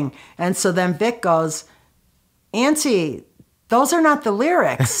gang. And so then Vic goes, Auntie, those are not the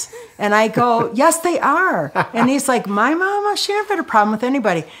lyrics. And I go, yes, they are. And he's like, my mama, she never had a problem with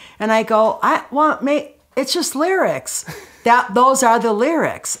anybody. And I go, it's just lyrics. Those are the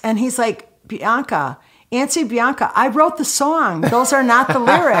lyrics. And he's like, Bianca, Auntie Bianca, I wrote the song. Those are not the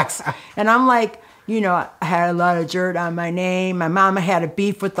lyrics. And I'm like, you know, I had a lot of dirt on my name. My mama had a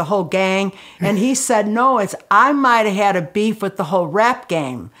beef with the whole gang. And he said, no, I might have had a beef with the whole rap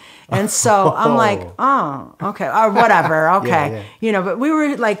game. And so I'm like, oh, okay, or whatever, okay. Yeah. You know, but we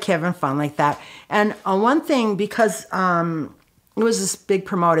were like having fun like that. And one thing, because it was this big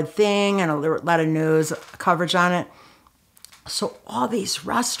promoted thing and a lot of news coverage on it. So all these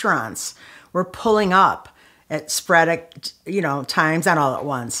restaurants were pulling up at sporadic, you know, times, not all at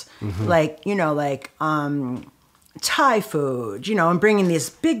once. Like, you know, like Thai food, you know, and bringing these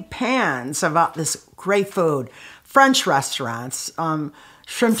big pans of this great food. French restaurants,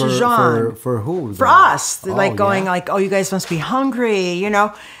 shrimp Dijon. For who? For us. Like going like, oh, you guys must be hungry, you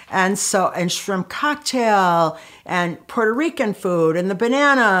know? And so, and shrimp cocktail and Puerto Rican food and the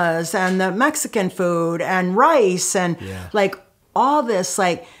bananas and the Mexican food and rice and like all this,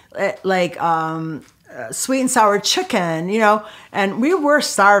 like sweet and sour chicken, you know? And we were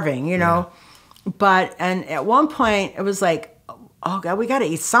starving, you know? But, and at one point it was like, oh God, we got to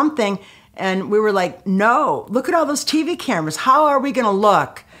eat something. And we were like, no, look at all those TV cameras. How are we going to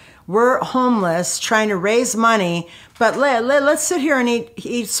look? We're homeless, trying to raise money, but let's sit here and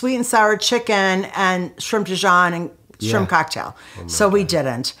eat sweet and sour chicken and shrimp Dijon and shrimp cocktail. So we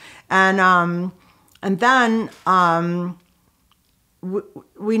didn't. And then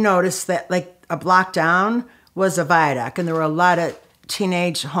we noticed that like a block down was a viaduct, and there were a lot of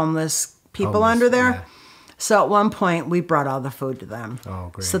teenage homeless people under there. Yeah. So at one point, we brought all the food to them. Oh,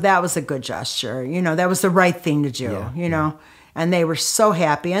 great. So that was a good gesture. You know, that was the right thing to do, you know. And they were so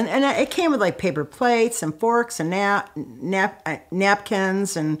happy. And it came with, like, paper plates and forks and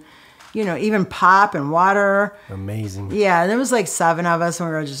napkins and, you know, even pop and water. Amazing. Yeah, and there was, like, 7 of us, and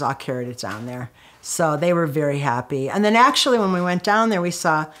we were just all carried it down there. So they were very happy. And then actually, when we went down there, we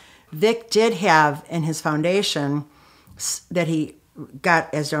saw Vic did have in his foundation that he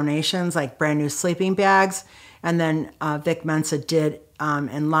got as donations, like brand new sleeping bags. And then Vic Mensa did, and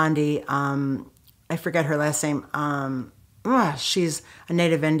Londi, I forget her last name, she's a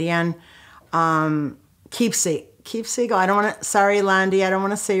native Indian, Keepseagle. I don't want to, sorry, Londi, I don't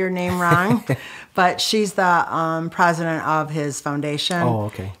want to say your name wrong, but she's the president of his foundation. Oh,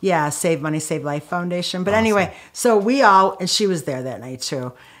 okay. Yeah, Save Money, Save Life Foundation. But anyway, so we all, and she was there that night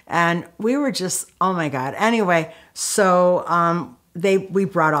too. And we were just, oh my God. Anyway, so we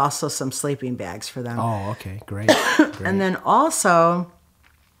brought also some sleeping bags for them. Oh, okay, great. And then also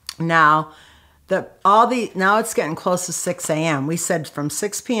now it's getting close to 6 a.m. We said from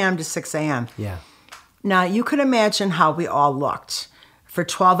 6 p.m. to 6 a.m. Yeah. Now you could imagine how we all looked for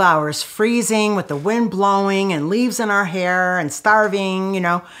 12 hours, freezing with the wind blowing and leaves in our hair and starving, you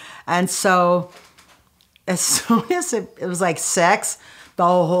know. And so as soon as it was like 6,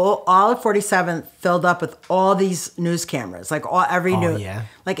 all of 47th filled up with all these news cameras, like every news,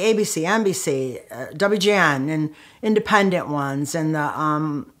 like ABC, NBC, WGN, and independent ones, and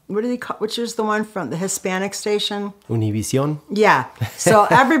the what do they call? Which is the one from the Hispanic station? Univision. Yeah. So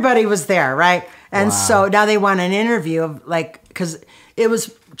everybody was there, right? And so now they want an interview of like, because it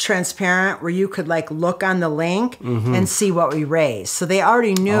was transparent where you could like look on the link and see what we raised. So they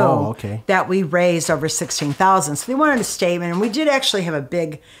already knew that we raised over 16,000. So they wanted a statement, and we did actually have a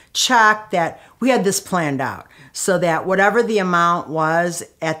big check that we had this planned out so that whatever the amount was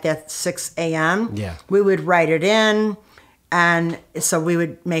at that 6 a.m., we would write it in. And so we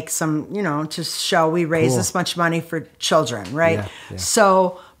would make some, you know, to show we raised this much money for children, right? Yeah.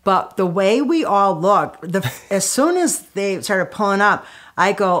 So, but the way we all looked, as soon as they started pulling up,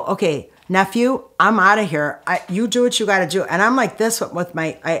 I go, okay, nephew, I'm out of here. You do what you got to do. And I'm like this with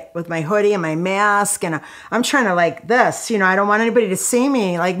my hoodie and my mask, and I'm trying to like this, you know, I don't want anybody to see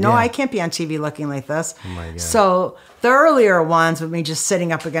me. Like, no, I can't be on TV looking like this. Oh my God. So the earlier ones with me just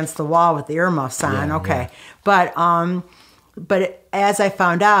sitting up against the wall with the earmuffs on, But as I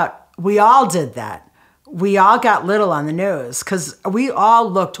found out, we all did that. We all got little on the news because we all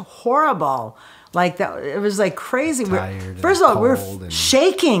looked horrible. Like that, it was like crazy. Tired First of all, we were cold and-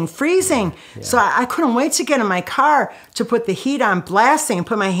 shaking, freezing. So I couldn't wait to get in my car to put the heat on, blasting, and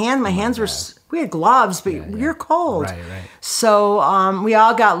put my hands were, we had gloves, but you're cold. Right. So we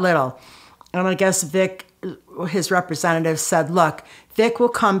all got little. And I guess Vic, his representative said, look, Vic will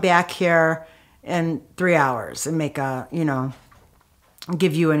come back here in 3 hours and make a,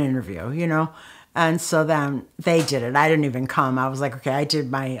 give you an interview, And so then they did it. I didn't even come. I was like, okay, I did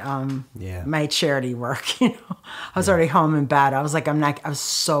my my charity work. I was already home in bed. I was like, I was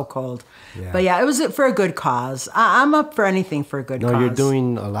so cold. Yeah. But yeah, it was for a good cause. I'm up for anything for a good cause. No, you're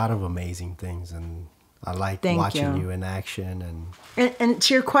doing a lot of amazing things, and I like Thank watching you. you in action. And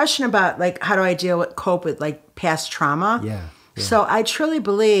to your question about like how do I cope with like past trauma? Yeah. So I truly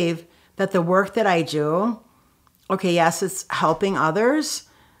believe that the work that I do, okay, yes, it's helping others,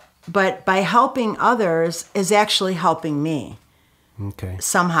 but by helping others is actually helping me Okay.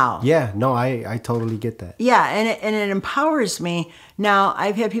 somehow. Yeah, no, I totally get that. Yeah, and it empowers me. Now,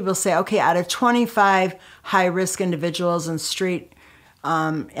 I've had people say, okay, out of 25 high-risk individuals in street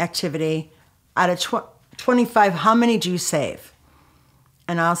activity, out of 25, how many do you save?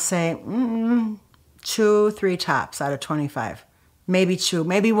 And I'll say, 2, 3 tops out of 25. Maybe 2,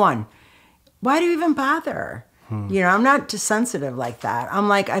 maybe 1. Why do you even bother? I'm not sensitive like that. I'm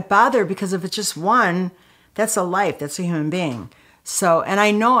like, I bother because if it's just 1, that's a life, that's a human being. So, and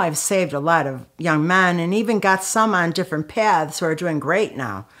I know I've saved a lot of young men and even got some on different paths who are doing great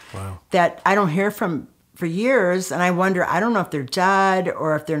now. Wow. That I don't hear from for years, and I wonder, I don't know if they're dead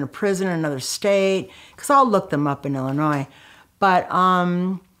or if they're in a prison in another state, because I'll look them up in Illinois. But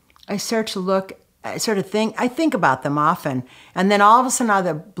I think about them often, and then all of a sudden out of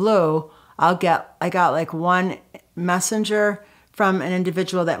the blue, I got like one messenger from an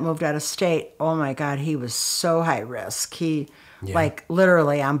individual that moved out of state. Oh my God, he was so high risk. He like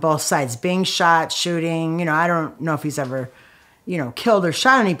literally on both sides, being shot, shooting. I don't know if he's ever, killed or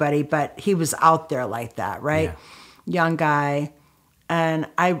shot anybody, but he was out there like that, right? Yeah. Young guy, and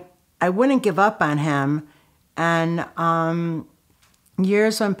I wouldn't give up on him, and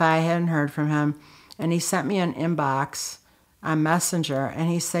years went by, I hadn't heard from him, and he sent me an inbox on Messenger, and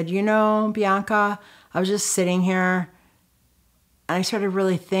he said, Bianca, I was just sitting here, and I started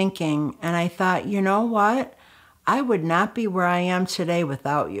really thinking, and I thought, you know what? I would not be where I am today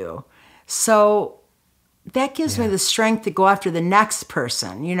without you. So that gives me the strength to go after the next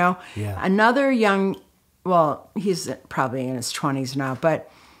person, Yeah. Another young, well, he's probably in his 20s now,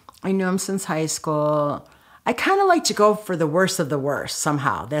 but I knew him since high school. I kind of like to go for the worst of the worst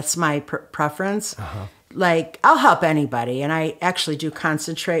somehow. That's my preference. Like, I'll help anybody, and I actually do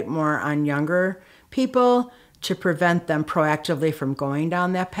concentrate more on younger people to prevent them proactively from going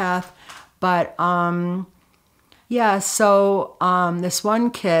down that path. But, so this one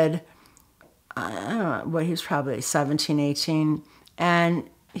kid, I don't know, he was probably 17, 18, and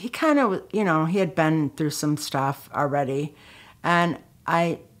he kind of, he had been through some stuff already, and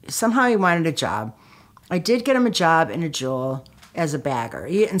somehow he wanted a job. I did get him a job in a Jewel as a bagger,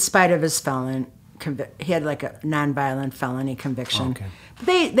 in spite of his he had like a nonviolent felony conviction.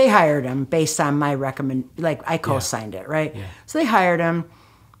 Okay. They hired him based on my I co-signed it, right? Yeah. So they hired him.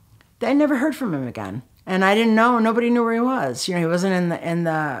 I never heard from him again. And I didn't know, nobody knew where he was. He wasn't in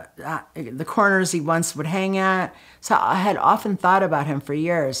the corners he once would hang at. So I had often thought about him for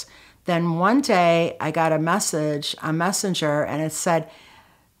years. Then one day I got a message on Messenger, and it said,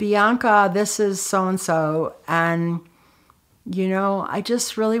 Bianca, this is so-and-so, and, I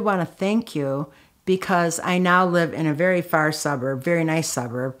just really want to thank you because I now live in a very far suburb, very nice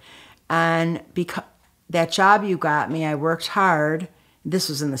suburb, and because that job you got me, I worked hard. This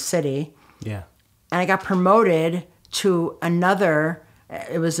was in the city. Yeah. And I got promoted to another,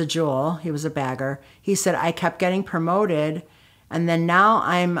 it was a Jewel, he was a bagger. He said, I kept getting promoted, and then now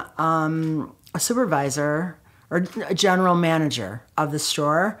I'm a supervisor or a general manager of the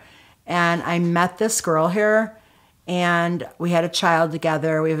store. And I met this girl here, and we had a child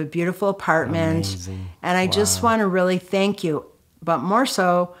together. We have a beautiful apartment. Amazing. And I just want to really thank you. But more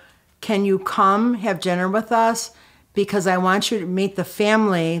so, can you come have dinner with us? Because I want you to meet the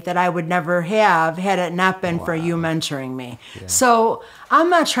family that I would never have had it not been for you mentoring me. Yeah. So I'm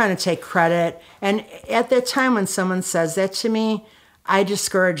not trying to take credit. And at that time when someone says that to me, I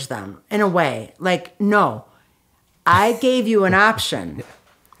discourage them in a way. Like, no, I gave you an option.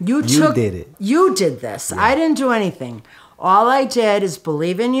 You did it. You did this. Yeah. I didn't do anything. All I did is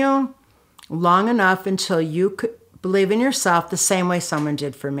believe in you long enough until you could believe in yourself the same way someone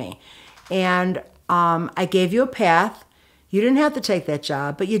did for me. And I gave you a path. You didn't have to take that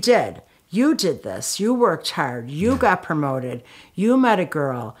job, but you did. You did this. You worked hard. You got promoted. You met a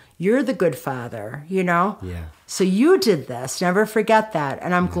girl. You're the good father, you know? Yeah. So you did this. Never forget that.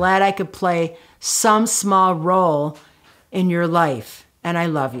 And I'm glad I could play some small role in your life. And I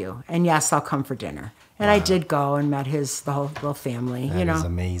love you. And yes, I'll come for dinner. And I did go and met the whole little family, you know? That is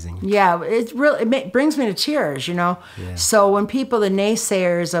amazing. Yeah, it brings me to tears, you know? Yeah. So when people, the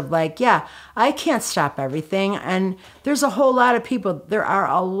naysayers of like, yeah, I can't stop everything. And there's a whole lot of people, there are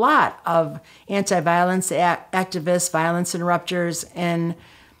a lot of anti-violence activists, violence interrupters in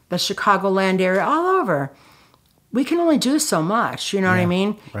the Chicagoland area, all over. We can only do so much, you know what I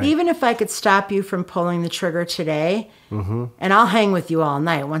mean? Right. Even if I could stop you from pulling the trigger today, and I'll hang with you all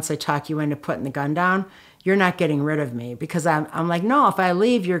night once I talk you into putting the gun down, you're not getting rid of me. Because I'm like, no, if I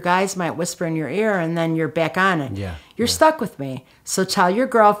leave, your guys might whisper in your ear and then you're back on it. Yeah. You're stuck with me. So tell your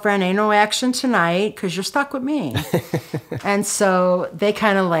girlfriend, ain't no action tonight because you're stuck with me. And so they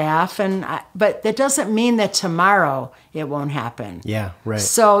kind of laugh. But that doesn't mean that tomorrow it won't happen. Yeah, right.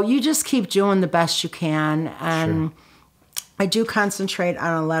 So you just keep doing the best you can. And I do concentrate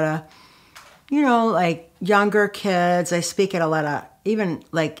on a lot of, you know, like younger kids. I speak at a lot of even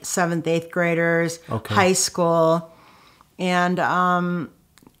like 7th, 8th graders, high school. And,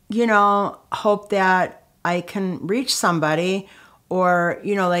 you know, hope that I can reach somebody. Or,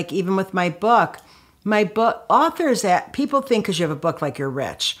 you know, like even with my book, authors, people think because you have a book like you're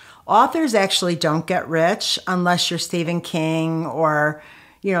rich. Authors actually don't get rich unless you're Stephen King or,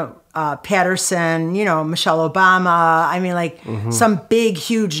 you know, Patterson, you know, Michelle Obama. I mean, like some big,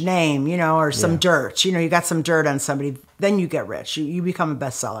 huge name, you know, or some dirt. You know, you got some dirt on somebody, then you get rich. You become a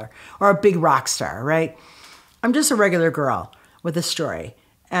bestseller or a big rock star, right? I'm just a regular girl with a story.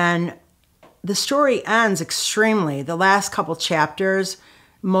 And the story ends extremely. The last couple chapters,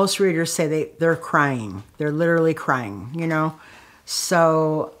 most readers say they're crying. They're literally crying, you know?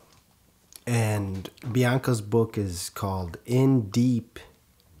 So... And Bianca's book is called In Deep,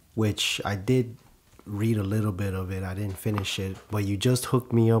 which I did read a little bit of it. I didn't finish it, but you just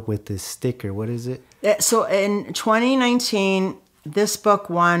hooked me up with this sticker. What is it? So in 2019, this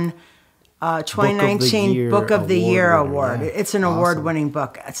book won 2019 Book of the Year Award. Yeah. It's an Awesome. award-winning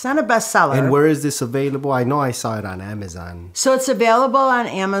book. It's not a bestseller. And where is this available? I know I saw it on Amazon. So it's available on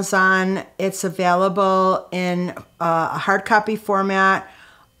Amazon. It's available in a hard copy format,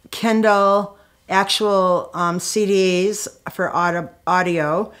 Kindle, actual CDs for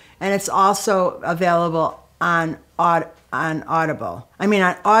audio, and it's also available on Audible. I mean,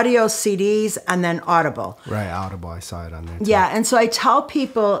 on audio CDs and then Audible. Right, Audible. I saw it on there too. Yeah, and so I tell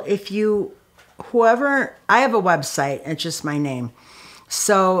people I have a website, it's just my name.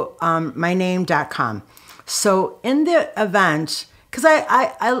 So, myname.com. So in the event, because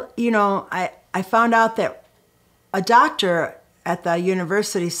I found out that a doctor at the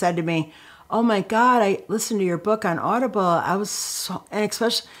university said to me, "Oh my God, I listened to your book on Audible. I was so," and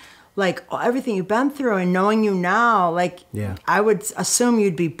especially like everything you've been through and knowing you now, like I would assume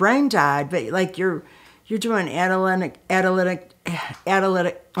you'd be brain dead, but like you're doing analytic.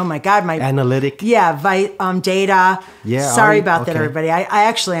 Oh my God, analytic. Yeah, data. Yeah. Sorry about that, everybody. I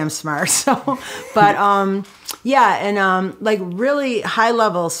actually am smart. So, but yeah, and like really high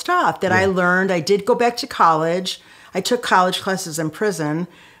level stuff that I learned. I did go back to college. I took college classes in prison,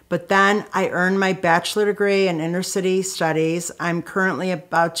 but then I earned my bachelor degree in inner city studies. I'm currently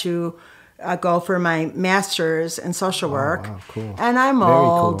about to go for my master's in social work. Wow, cool. And I'm Very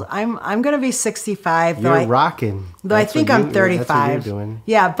old. cool. I'm going to be 65. You're rocking. Though I think I'm 35. That's what you're doing.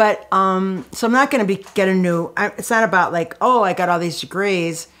 Yeah, but so I'm not going to get a new. It's not about like, oh, I got all these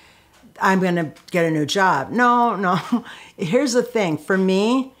degrees, I'm going to get a new job. No. Here's the thing. For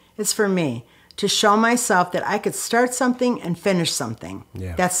me, it's for me to show myself that I could start something and finish something.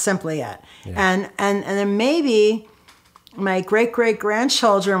 Yeah. That's simply it. Yeah. And then maybe my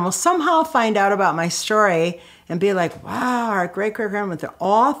great-great-grandchildren will somehow find out about my story and be like, wow, our great-great-grandmother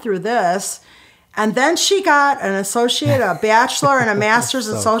all through this. And then she got an associate, a bachelor, and a master's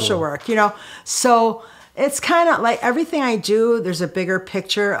in social work, you know. So it's kind of like everything I do, there's a bigger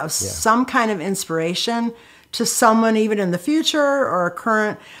picture of some kind of inspiration to someone even in the future or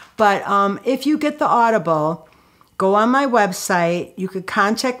current. But if you get the Audible, go on my website. You could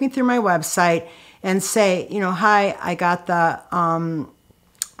contact me through my website and say, you know, hi, I got the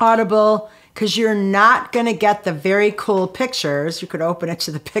Audible, because you're not going to get the very cool pictures. You could open it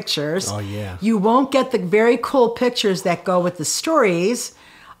to the pictures. Oh, yeah. You won't get the very cool pictures that go with the stories.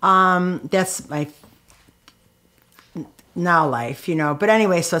 That's my now life, you know. But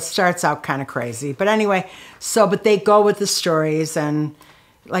anyway, so it starts out kind of crazy. But anyway, but they go with the stories, and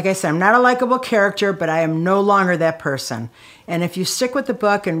like I said, I'm not a likable character, but I am no longer that person. And if you stick with the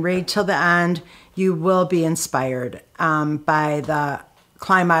book and read till the end, you will be inspired by the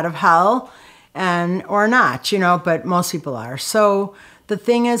climb out of hell, and or not, but most people are. So the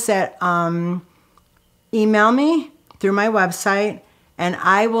thing is that email me through my website, and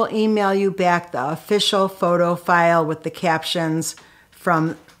I will email you back the official photo file with the captions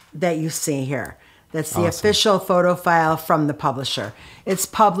from that you see here. That's the official photo file from the publisher. It's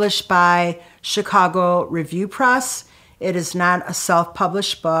published by Chicago Review Press. It is not a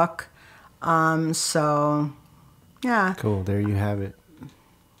self-published book. So, yeah. Cool. There you have it.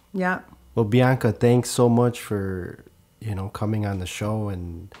 Yeah. Well, Bianca, thanks so much for, coming on the show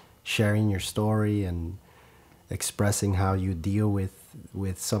and sharing your story and expressing how you deal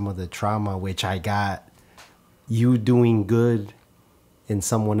with some of the trauma, which I got you doing good in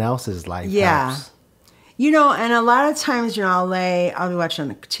someone else's life. Yeah. Helps. And a lot of times, I'll be watching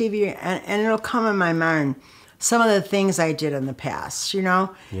the TV and it'll come in my mind some of the things I did in the past,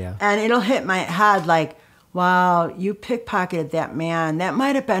 Yeah. And it'll hit my head like, wow, you pickpocketed that man. That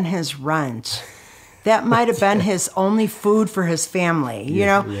might have been his rent. That might have been his only food for his family,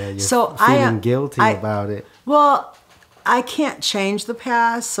 Yeah, you're so feeling guilty about it. Well, I can't change the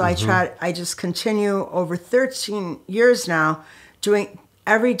past, so I just continue over 13 years now doing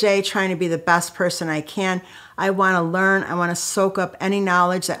every day trying to be the best person I can. I want to learn. I want to soak up any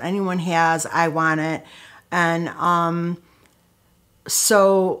knowledge that anyone has. I want it. And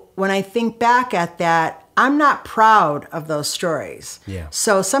so when I think back at that, I'm not proud of those stories. Yeah.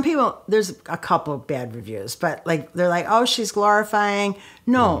 So some people, there's a couple of bad reviews, but they're like, oh, she's glorifying.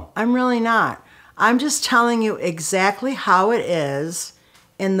 No, I'm really not. I'm just telling you exactly how it is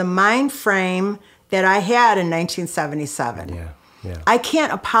in the mind frame that I had in 1977. Yeah. I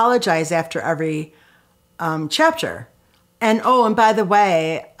can't apologize after every chapter. And by the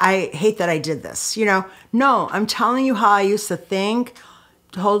way, I hate that I did this. No, I'm telling you how I used to think,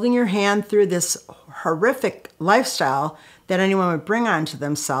 holding your hand through this horrific lifestyle that anyone would bring onto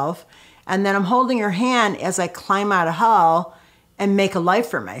themselves. And then I'm holding your hand as I climb out of hell and make a life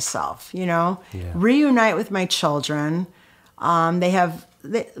for myself, reunite with my children. Some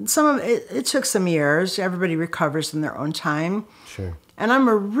of it took some years. Everybody recovers in their own time. Sure. And I'm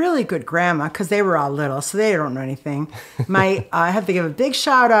a really good grandma because they were all little, so they don't know anything. I have to give a big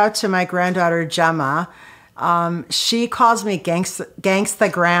shout out to my granddaughter Gemma. She calls me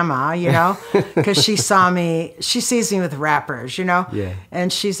gangsta grandma, because she sees me with rappers, Yeah.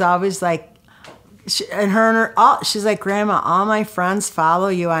 And she's always like, she's like, Grandma, all my friends follow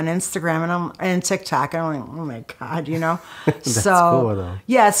you on Instagram and TikTok. I'm like, oh my God, That's cool though.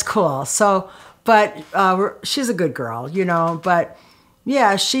 Yeah, it's cool. So, but she's a good girl, but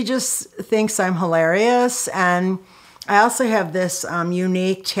yeah, she just thinks I'm hilarious. And I also have this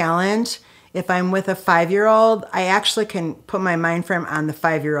unique talent. If I'm with a 5-year-old, I actually can put my mind frame on the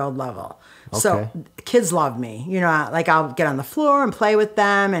 5-year-old level. Okay. So kids love me, I'll get on the floor and play with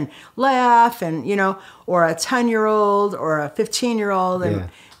them and laugh and, or a 10-year-old or a 15-year-old. And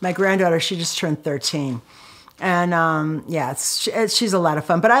my granddaughter, she just turned 13. And she's a lot of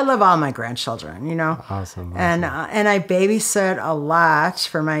fun. But I love all my grandchildren, Awesome. And I babysit a lot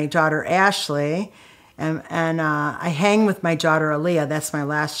for my daughter Ashley. And I hang with my daughter Aaliyah. That's my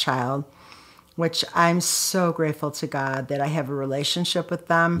last child, which I'm so grateful to God that I have a relationship with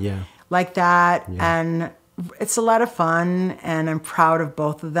them. Yeah. Like that, Yeah. and it's a lot of fun, and I'm proud of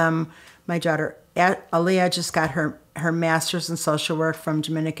both of them. My daughter Aaliyah just got her master's in social work from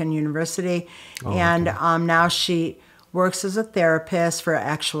Dominican University, and now she works as a therapist for an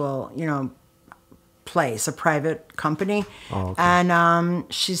actual, place, a private company, and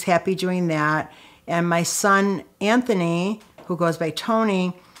she's happy doing that. And my son Anthony, who goes by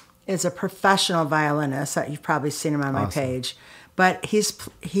Tony, is a professional violinist. You've probably seen him on my page. But he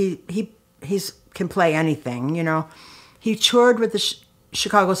can play anything, He toured with the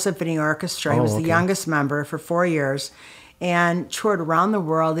Chicago Symphony Orchestra. He was the youngest member for 4 years and toured around the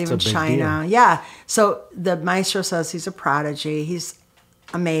world, even China. Deal. Yeah. So the maestro says he's a prodigy. He's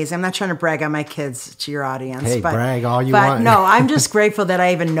amazing. I'm not trying to brag on my kids to your audience. Hey, but, brag all you want. No, I'm just grateful that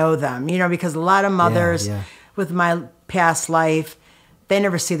I even know them, because a lot of mothers with my past life, they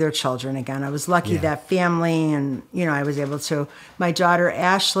never see their children again. I was lucky that family, and I was able to. My daughter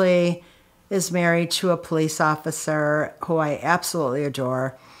Ashley is married to a police officer who I absolutely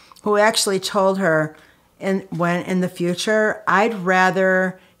adore, who actually told her in the future, I'd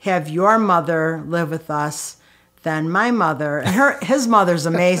rather have your mother live with us than my mother. And his mother's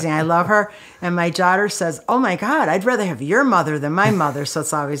amazing. I love her. And my daughter says, oh my God, I'd rather have your mother than my mother. So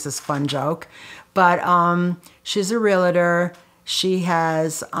it's always this fun joke. But she's a realtor. She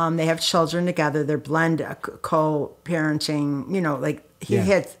has, they have children together. They're co-parenting, like he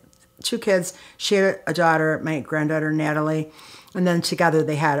had 2 kids. She had a daughter, my granddaughter, Natalie. And then together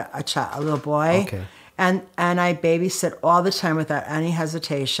they had a little boy. Okay. And I babysit all the time without any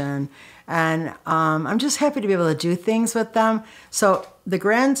hesitation. And I'm just happy to be able to do things with them. So the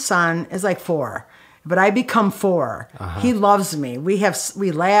grandson is like 4, but I become 4. He loves me. We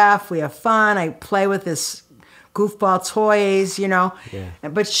laugh, we have fun. I play with his goofball toys, Yeah.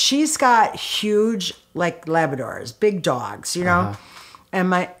 But she's got huge, like Labradors, big dogs, And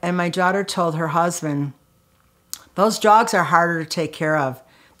my daughter told her husband, those dogs are harder to take care of.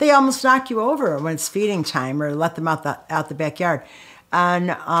 They almost knock you over when it's feeding time or let them out the backyard.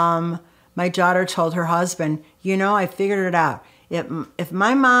 And my daughter told her husband, I figured it out. If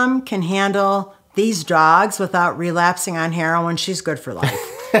my mom can handle these dogs without relapsing on heroin, she's good for life.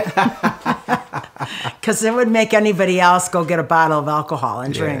 Because it would make anybody else go get a bottle of alcohol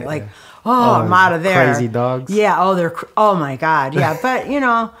and drink. I'm out of there. Crazy dogs. Yeah. Oh my God. Yeah. But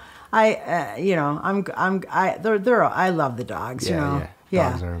I love the dogs. Yeah.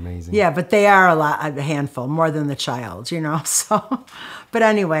 Dogs are amazing. Yeah, but they are a handful, more than the child. So, but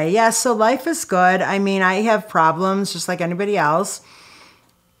anyway, yeah. So life is good. I mean, I have problems just like anybody else,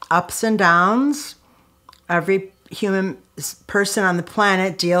 ups and downs. Every human person on the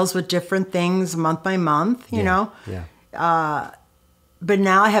planet deals with different things month by month. You know. Yeah. But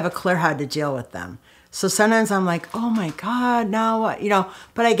now I have a clear head to deal with them. So sometimes I'm like, oh my God, now what?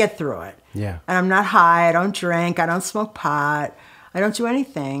 But I get through it. Yeah. And I'm not high. I don't drink. I don't smoke pot. I don't do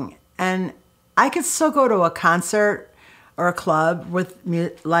anything. And I could still go to a concert or a club with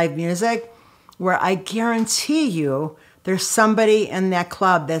live music where I guarantee you there's somebody in that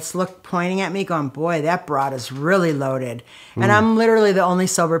club that's pointing at me going, boy, that broad is really loaded. And I'm literally the only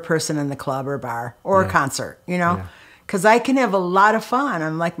sober person in the club or bar or concert, because I can have a lot of fun.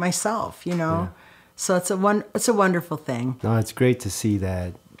 I'm like myself, Yeah. So it's a wonderful thing. No, it's great to see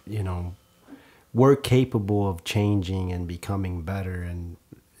that, we're capable of changing and becoming better, and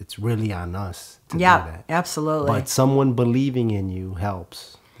it's really on us to do that. Absolutely. But someone believing in you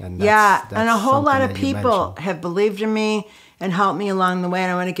helps. And and a whole lot of something that you people mentioned. have believed in me and helped me along the way.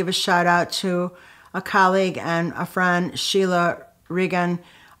 And I want to give a shout out to a colleague and a friend, Sheila Regan,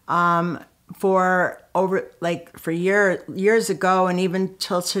 for years ago and even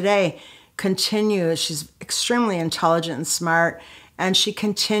till today, continues. She's extremely intelligent and smart, and she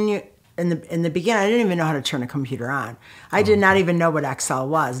continued. In the beginning, I didn't even know how to turn a computer on. I did not even know what Excel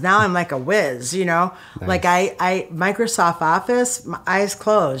was. Now I'm like a whiz, Nice. Like I Microsoft Office, my eyes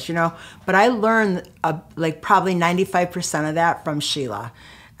closed, But I learned probably 95% of that from Sheila.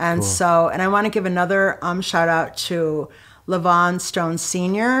 And and I want to give another shout out to Levon Stone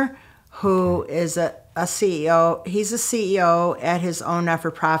Sr., who is a CEO. He's a CEO at his own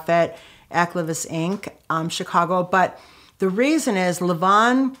not-for-profit, Activist Inc., Chicago. But the reason is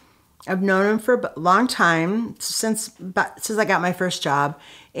Levon, I've known him for a long time, since I got my first job,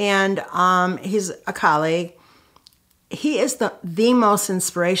 and he's a colleague. He is the most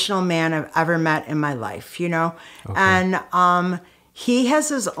inspirational man I've ever met in my life, and he has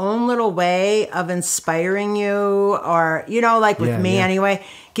his own little way of inspiring you, or with me anyway,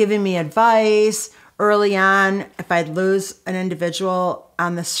 giving me advice early on. If I'd lose an individual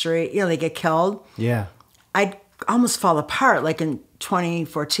on the street, they get killed. Yeah, I'd almost fall apart, like in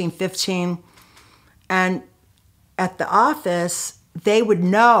 2014, 15. And at the office, they would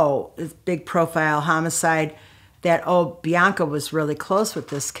know, this big profile homicide, that, Bianca was really close with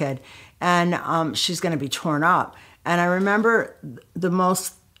this kid, and she's going to be torn up. And I remember Vaughn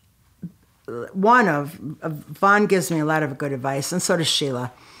gives me a lot of good advice, and so does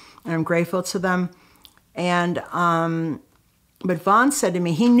Sheila, and I'm grateful to them. And but Vaughn said to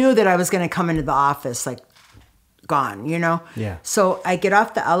me, he knew that I was going to come into the office gone, Yeah. So I get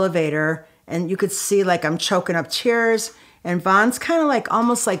off the elevator, and you could see I'm choking up tears, and Vaughn's kind of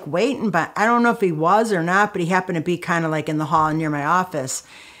almost waiting, but I don't know if he was or not, but he happened to be kind of in the hall near my office.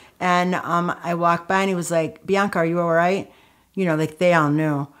 And I walked by, and he was like, Bianca, are you all right? They all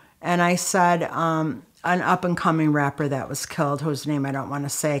knew. And I said, an up-and-coming rapper that was killed, whose name I don't want to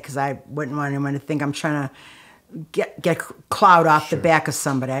say because I wouldn't want anyone to think I'm trying to get clout off the back of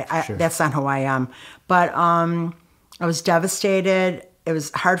somebody. That's not who I am. But I was devastated. It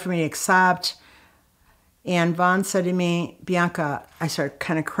was hard for me to accept. And Vaughn said to me, Bianca, I started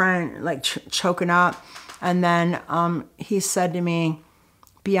kind of crying, choking up. And then he said to me,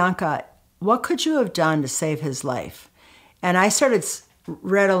 Bianca, what could you have done to save his life? And I started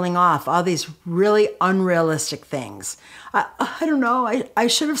rattling off all these really unrealistic things. I don't know. I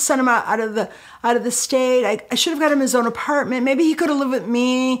should have sent him out of the state. I should have got him his own apartment. Maybe he could have lived with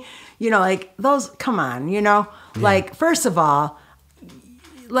me. Like those. Come on, Like, first of all,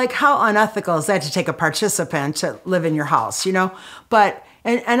 like, how unethical is that to take a participant to live in your house? But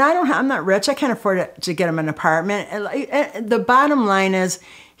and I'm not rich. I can't afford to get him an apartment. And the bottom line is,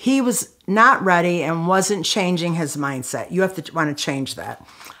 he was not ready and wasn't changing his mindset. You have to want to change that.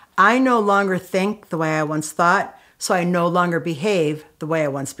 I no longer think the way I once thought, so I no longer behave the way I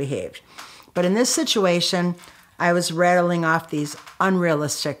once behaved. But in this situation, I was rattling off these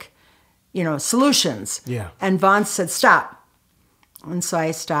unrealistic, solutions. Yeah. And Vaughn said, stop. And so I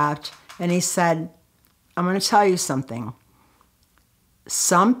stopped, and he said, I'm going to tell you something.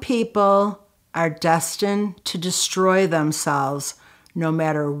 Some people are destined to destroy themselves no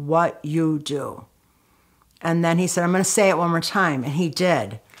matter what you do. And then he said, I'm going to say it one more time. And he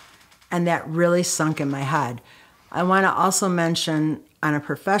did. And that really sunk in my head. I want to also mention, on a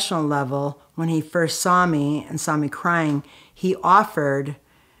professional level, when he first saw me and saw me crying, he offered,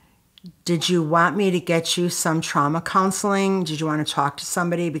 did you want me to get you some trauma counseling? Did you want to talk to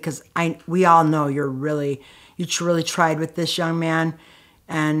somebody? Because we all know you really tried with this young man,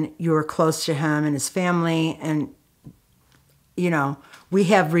 and you were close to him and his family, and we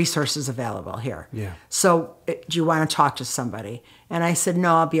have resources available here. Yeah. So do you want to talk to somebody? And I said,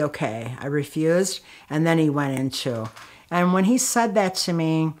 no, I'll be okay. I refused. And then he went into. And when he said that to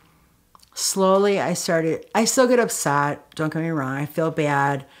me, slowly I still get upset. Don't get me wrong. I feel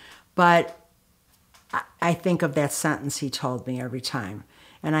bad. But I think of that sentence he told me every time.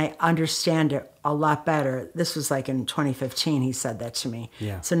 And I understand it a lot better. This was like in 2015 he said that to me.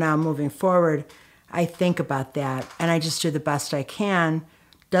 Yeah. So now moving forward, I think about that, and I just do the best I can.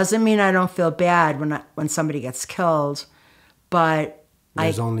 Doesn't mean I don't feel bad when somebody gets killed, but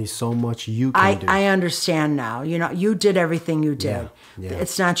there's only so much you can do. I understand now. You did everything you did. Yeah.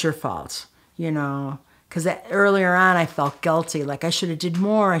 It's not your fault. Because earlier on I felt guilty, like I should have did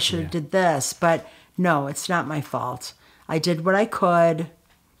more. I should have did this, but no, it's not my fault. I did what I could,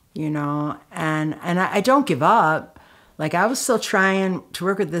 and I don't give up. Like, I was still trying to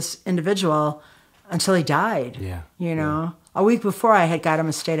work with this individual until he died. Yeah. A week before, I had got him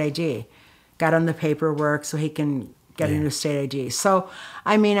a state ID, got him the paperwork so he can get a new state ID. So,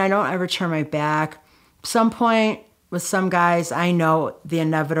 I don't ever turn my back. Some point with some guys, I know the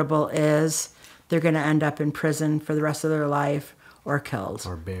inevitable is they're going to end up in prison for the rest of their life or killed.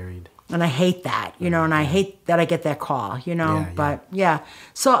 Or buried. And I hate that, and I hate that I get that call, But, yeah.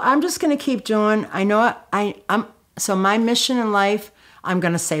 So I'm just going to keep doing. I know so my mission in life, I'm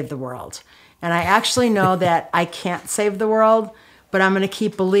going to save the world. And I actually know that I can't save the world, but I'm going to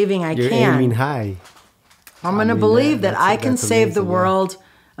keep believing I You're can. aiming high. I'm going to believe that I can save the world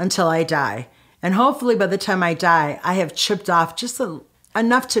until I die. And hopefully by the time I die, I have chipped off just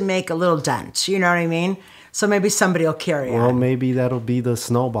enough to make a little dent. You know what I mean? So maybe somebody will carry on. Well, maybe that'll be the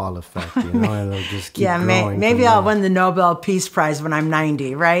snowball effect, and it'll just keep growing. Maybe I'll win the Nobel Peace Prize when I'm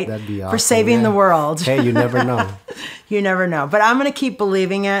 90, right? That'd be awesome. For saving the world. Hey, you never know. You never know. But I'm going to keep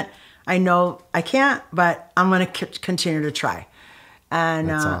believing it. I know I can't, but I'm going to continue to try. And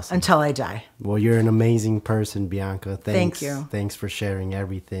That's awesome. Until I die. Well, you're an amazing person, Bianca. Thank you. Thanks for sharing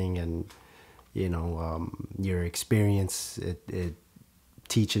everything, and your experience. It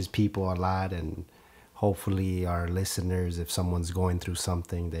teaches people a lot, and hopefully our listeners, if someone's going through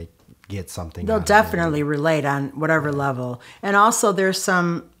something, they get something. They'll definitely relate on whatever level. And also there's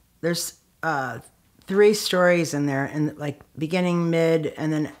 3 stories in there, in like beginning, mid,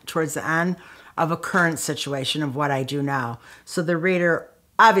 and then towards the end, of a current situation of what I do now. So the reader,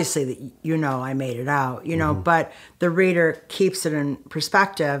 obviously, I made it out, but the reader keeps it in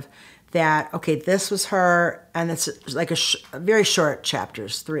perspective that, okay, this was her, and it's like a very short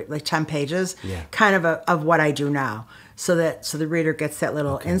chapters, 10 pages, kind of what I do now. So the reader gets that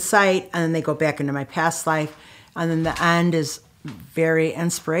little insight, and then they go back into my past life, and then the end is very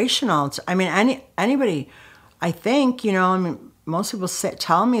inspirational. Anybody, I think, most people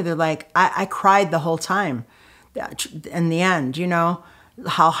tell me, they're like, I cried the whole time in the end,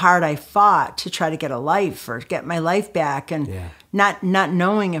 how hard I fought to try to get a life or get my life back, and not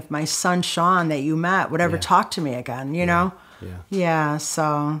knowing if my son Sean that you met would ever talk to me again,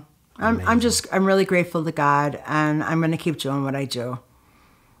 so I'm really grateful to God, and I'm going to keep doing what I do.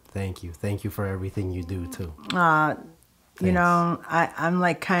 Thank you for everything you do too. I'm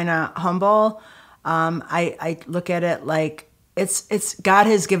like kind of humble. I look at it like it's God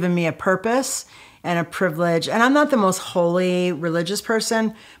has given me a purpose and a privilege, and I'm not the most holy religious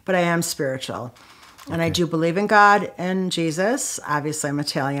person, but I am spiritual. And I do believe in God and Jesus. Obviously, I'm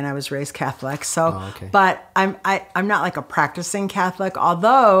Italian. I was raised Catholic. So, okay. but I'm not like a practicing Catholic.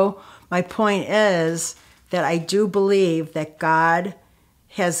 Although my point is that I do believe that God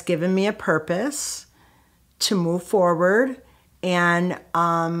has given me a purpose to move forward, and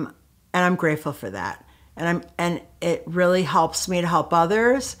I'm grateful for that. And it really helps me to help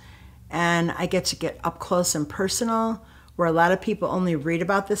others, and I get to get up close and personal, where a lot of people only read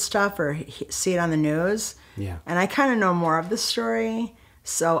about this stuff or see it on the news. Yeah. And I kind of know more of the story.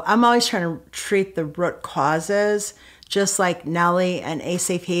 So I'm always trying to treat the root causes, just like Nellie and A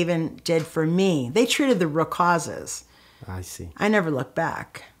Safe Haven did for me. They treated the root causes. I see. I never looked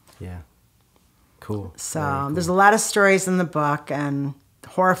back. Yeah. Cool. So Very cool. there's a lot of stories in the book, and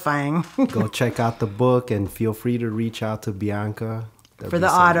horrifying. Go check out the book, and feel free to reach out to Bianca. For the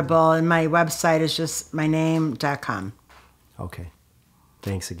Audible, and my website is just myname.com. Okay.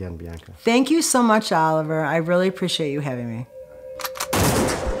 Thanks again, Bianca. Thank you so much, Oliver. I really appreciate you having me.